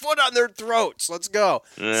 "Put your foot on their throats. Let's go."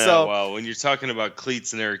 Yeah, well, when you're talking about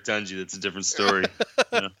cleats and Eric Dungy, that's a different story.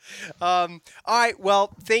 Yeah. All right.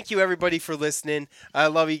 Well, thank you everybody for listening. I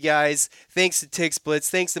love you guys. Thanks to Tick Splits.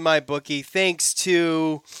 Thanks to MyBookie. Thanks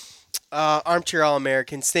to Armchair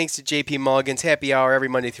All-Americans. Thanks to JP Mulligan's Happy Hour every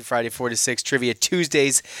Monday through Friday, 4 to 6, Trivia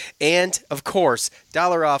Tuesdays, and, of course,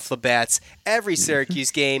 $1 off Labatt's every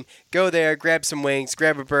Syracuse game. Go there, grab some wings,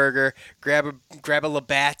 grab a burger, grab a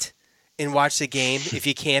Labatt, and watch the game if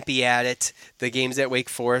you can't be at it. The game's at Wake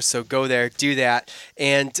Forest, so go there, do that.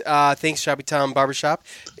 And thanks, Shopping Town Barbershop.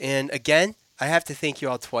 And, again, I have to thank you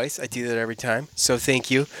all twice. I do that every time, so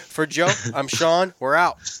thank you. For Joe, I'm Sean. We're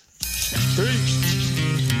out. Peace.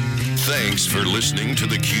 Thanks for listening to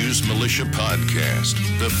the Q's Militia Podcast,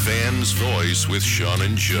 the fan's voice with Sean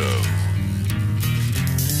and Joe.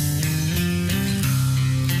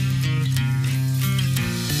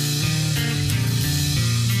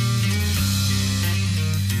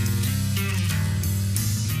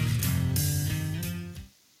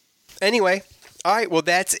 Anyway, all right, well,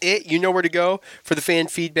 that's it. You know where to go for the fan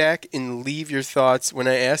feedback and leave your thoughts when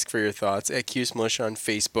I ask for your thoughts at Q's Militia on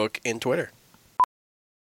Facebook and Twitter.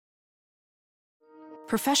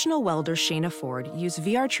 Professional welder Shayna Ford used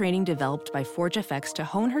VR training developed by ForgeFX to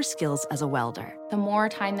hone her skills as a welder. The more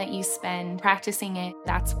time that you spend practicing it,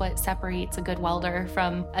 that's what separates a good welder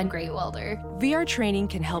from a great welder. VR training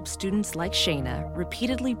can help students like Shayna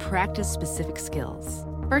repeatedly practice specific skills.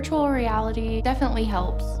 Virtual reality definitely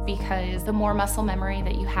helps because the more muscle memory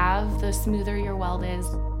that you have, the smoother your weld is.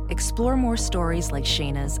 Explore more stories like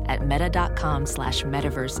Shayna's at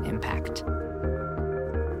meta.com/metaverseimpact.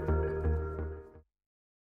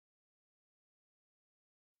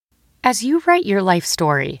 As you write your life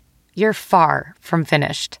story, you're far from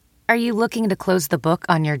finished. Are you looking to close the book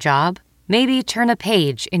on your job? Maybe turn a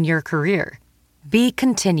page in your career? Be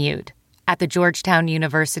continued at the Georgetown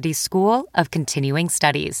University School of Continuing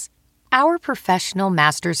Studies. Our professional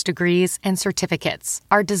master's degrees and certificates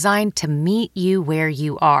are designed to meet you where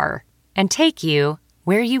you are and take you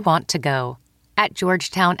where you want to go. At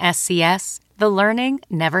Georgetown SCS, the learning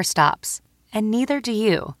never stops, and neither do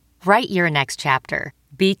you. Write your next chapter.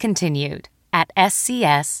 Be continued at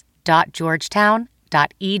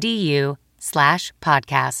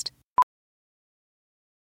scs.georgetown.edu/podcast.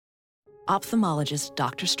 Ophthalmologist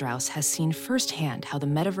Dr. Strauss has seen firsthand how the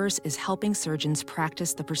metaverse is helping surgeons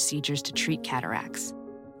practice the procedures to treat cataracts.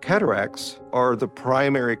 Cataracts are the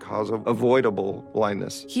primary cause of avoidable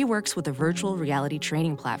blindness. He works with a virtual reality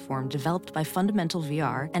training platform developed by Fundamental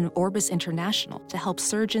VR and Orbis International to help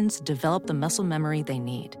surgeons develop the muscle memory they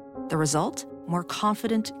need. The result? More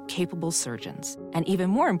confident, capable surgeons. And even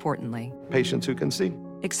more importantly, patients who can see.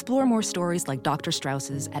 Explore more stories like Dr.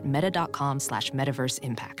 Strauss's at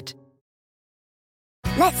meta.com/metaverseimpact.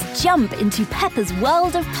 Let's jump into Peppa's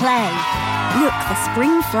world of play. Look for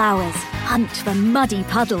spring flowers, hunt for muddy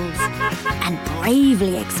puddles, and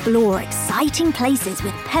bravely explore exciting places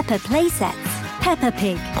with Peppa playsets. Peppa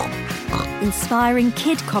Pig, inspiring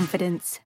kid confidence.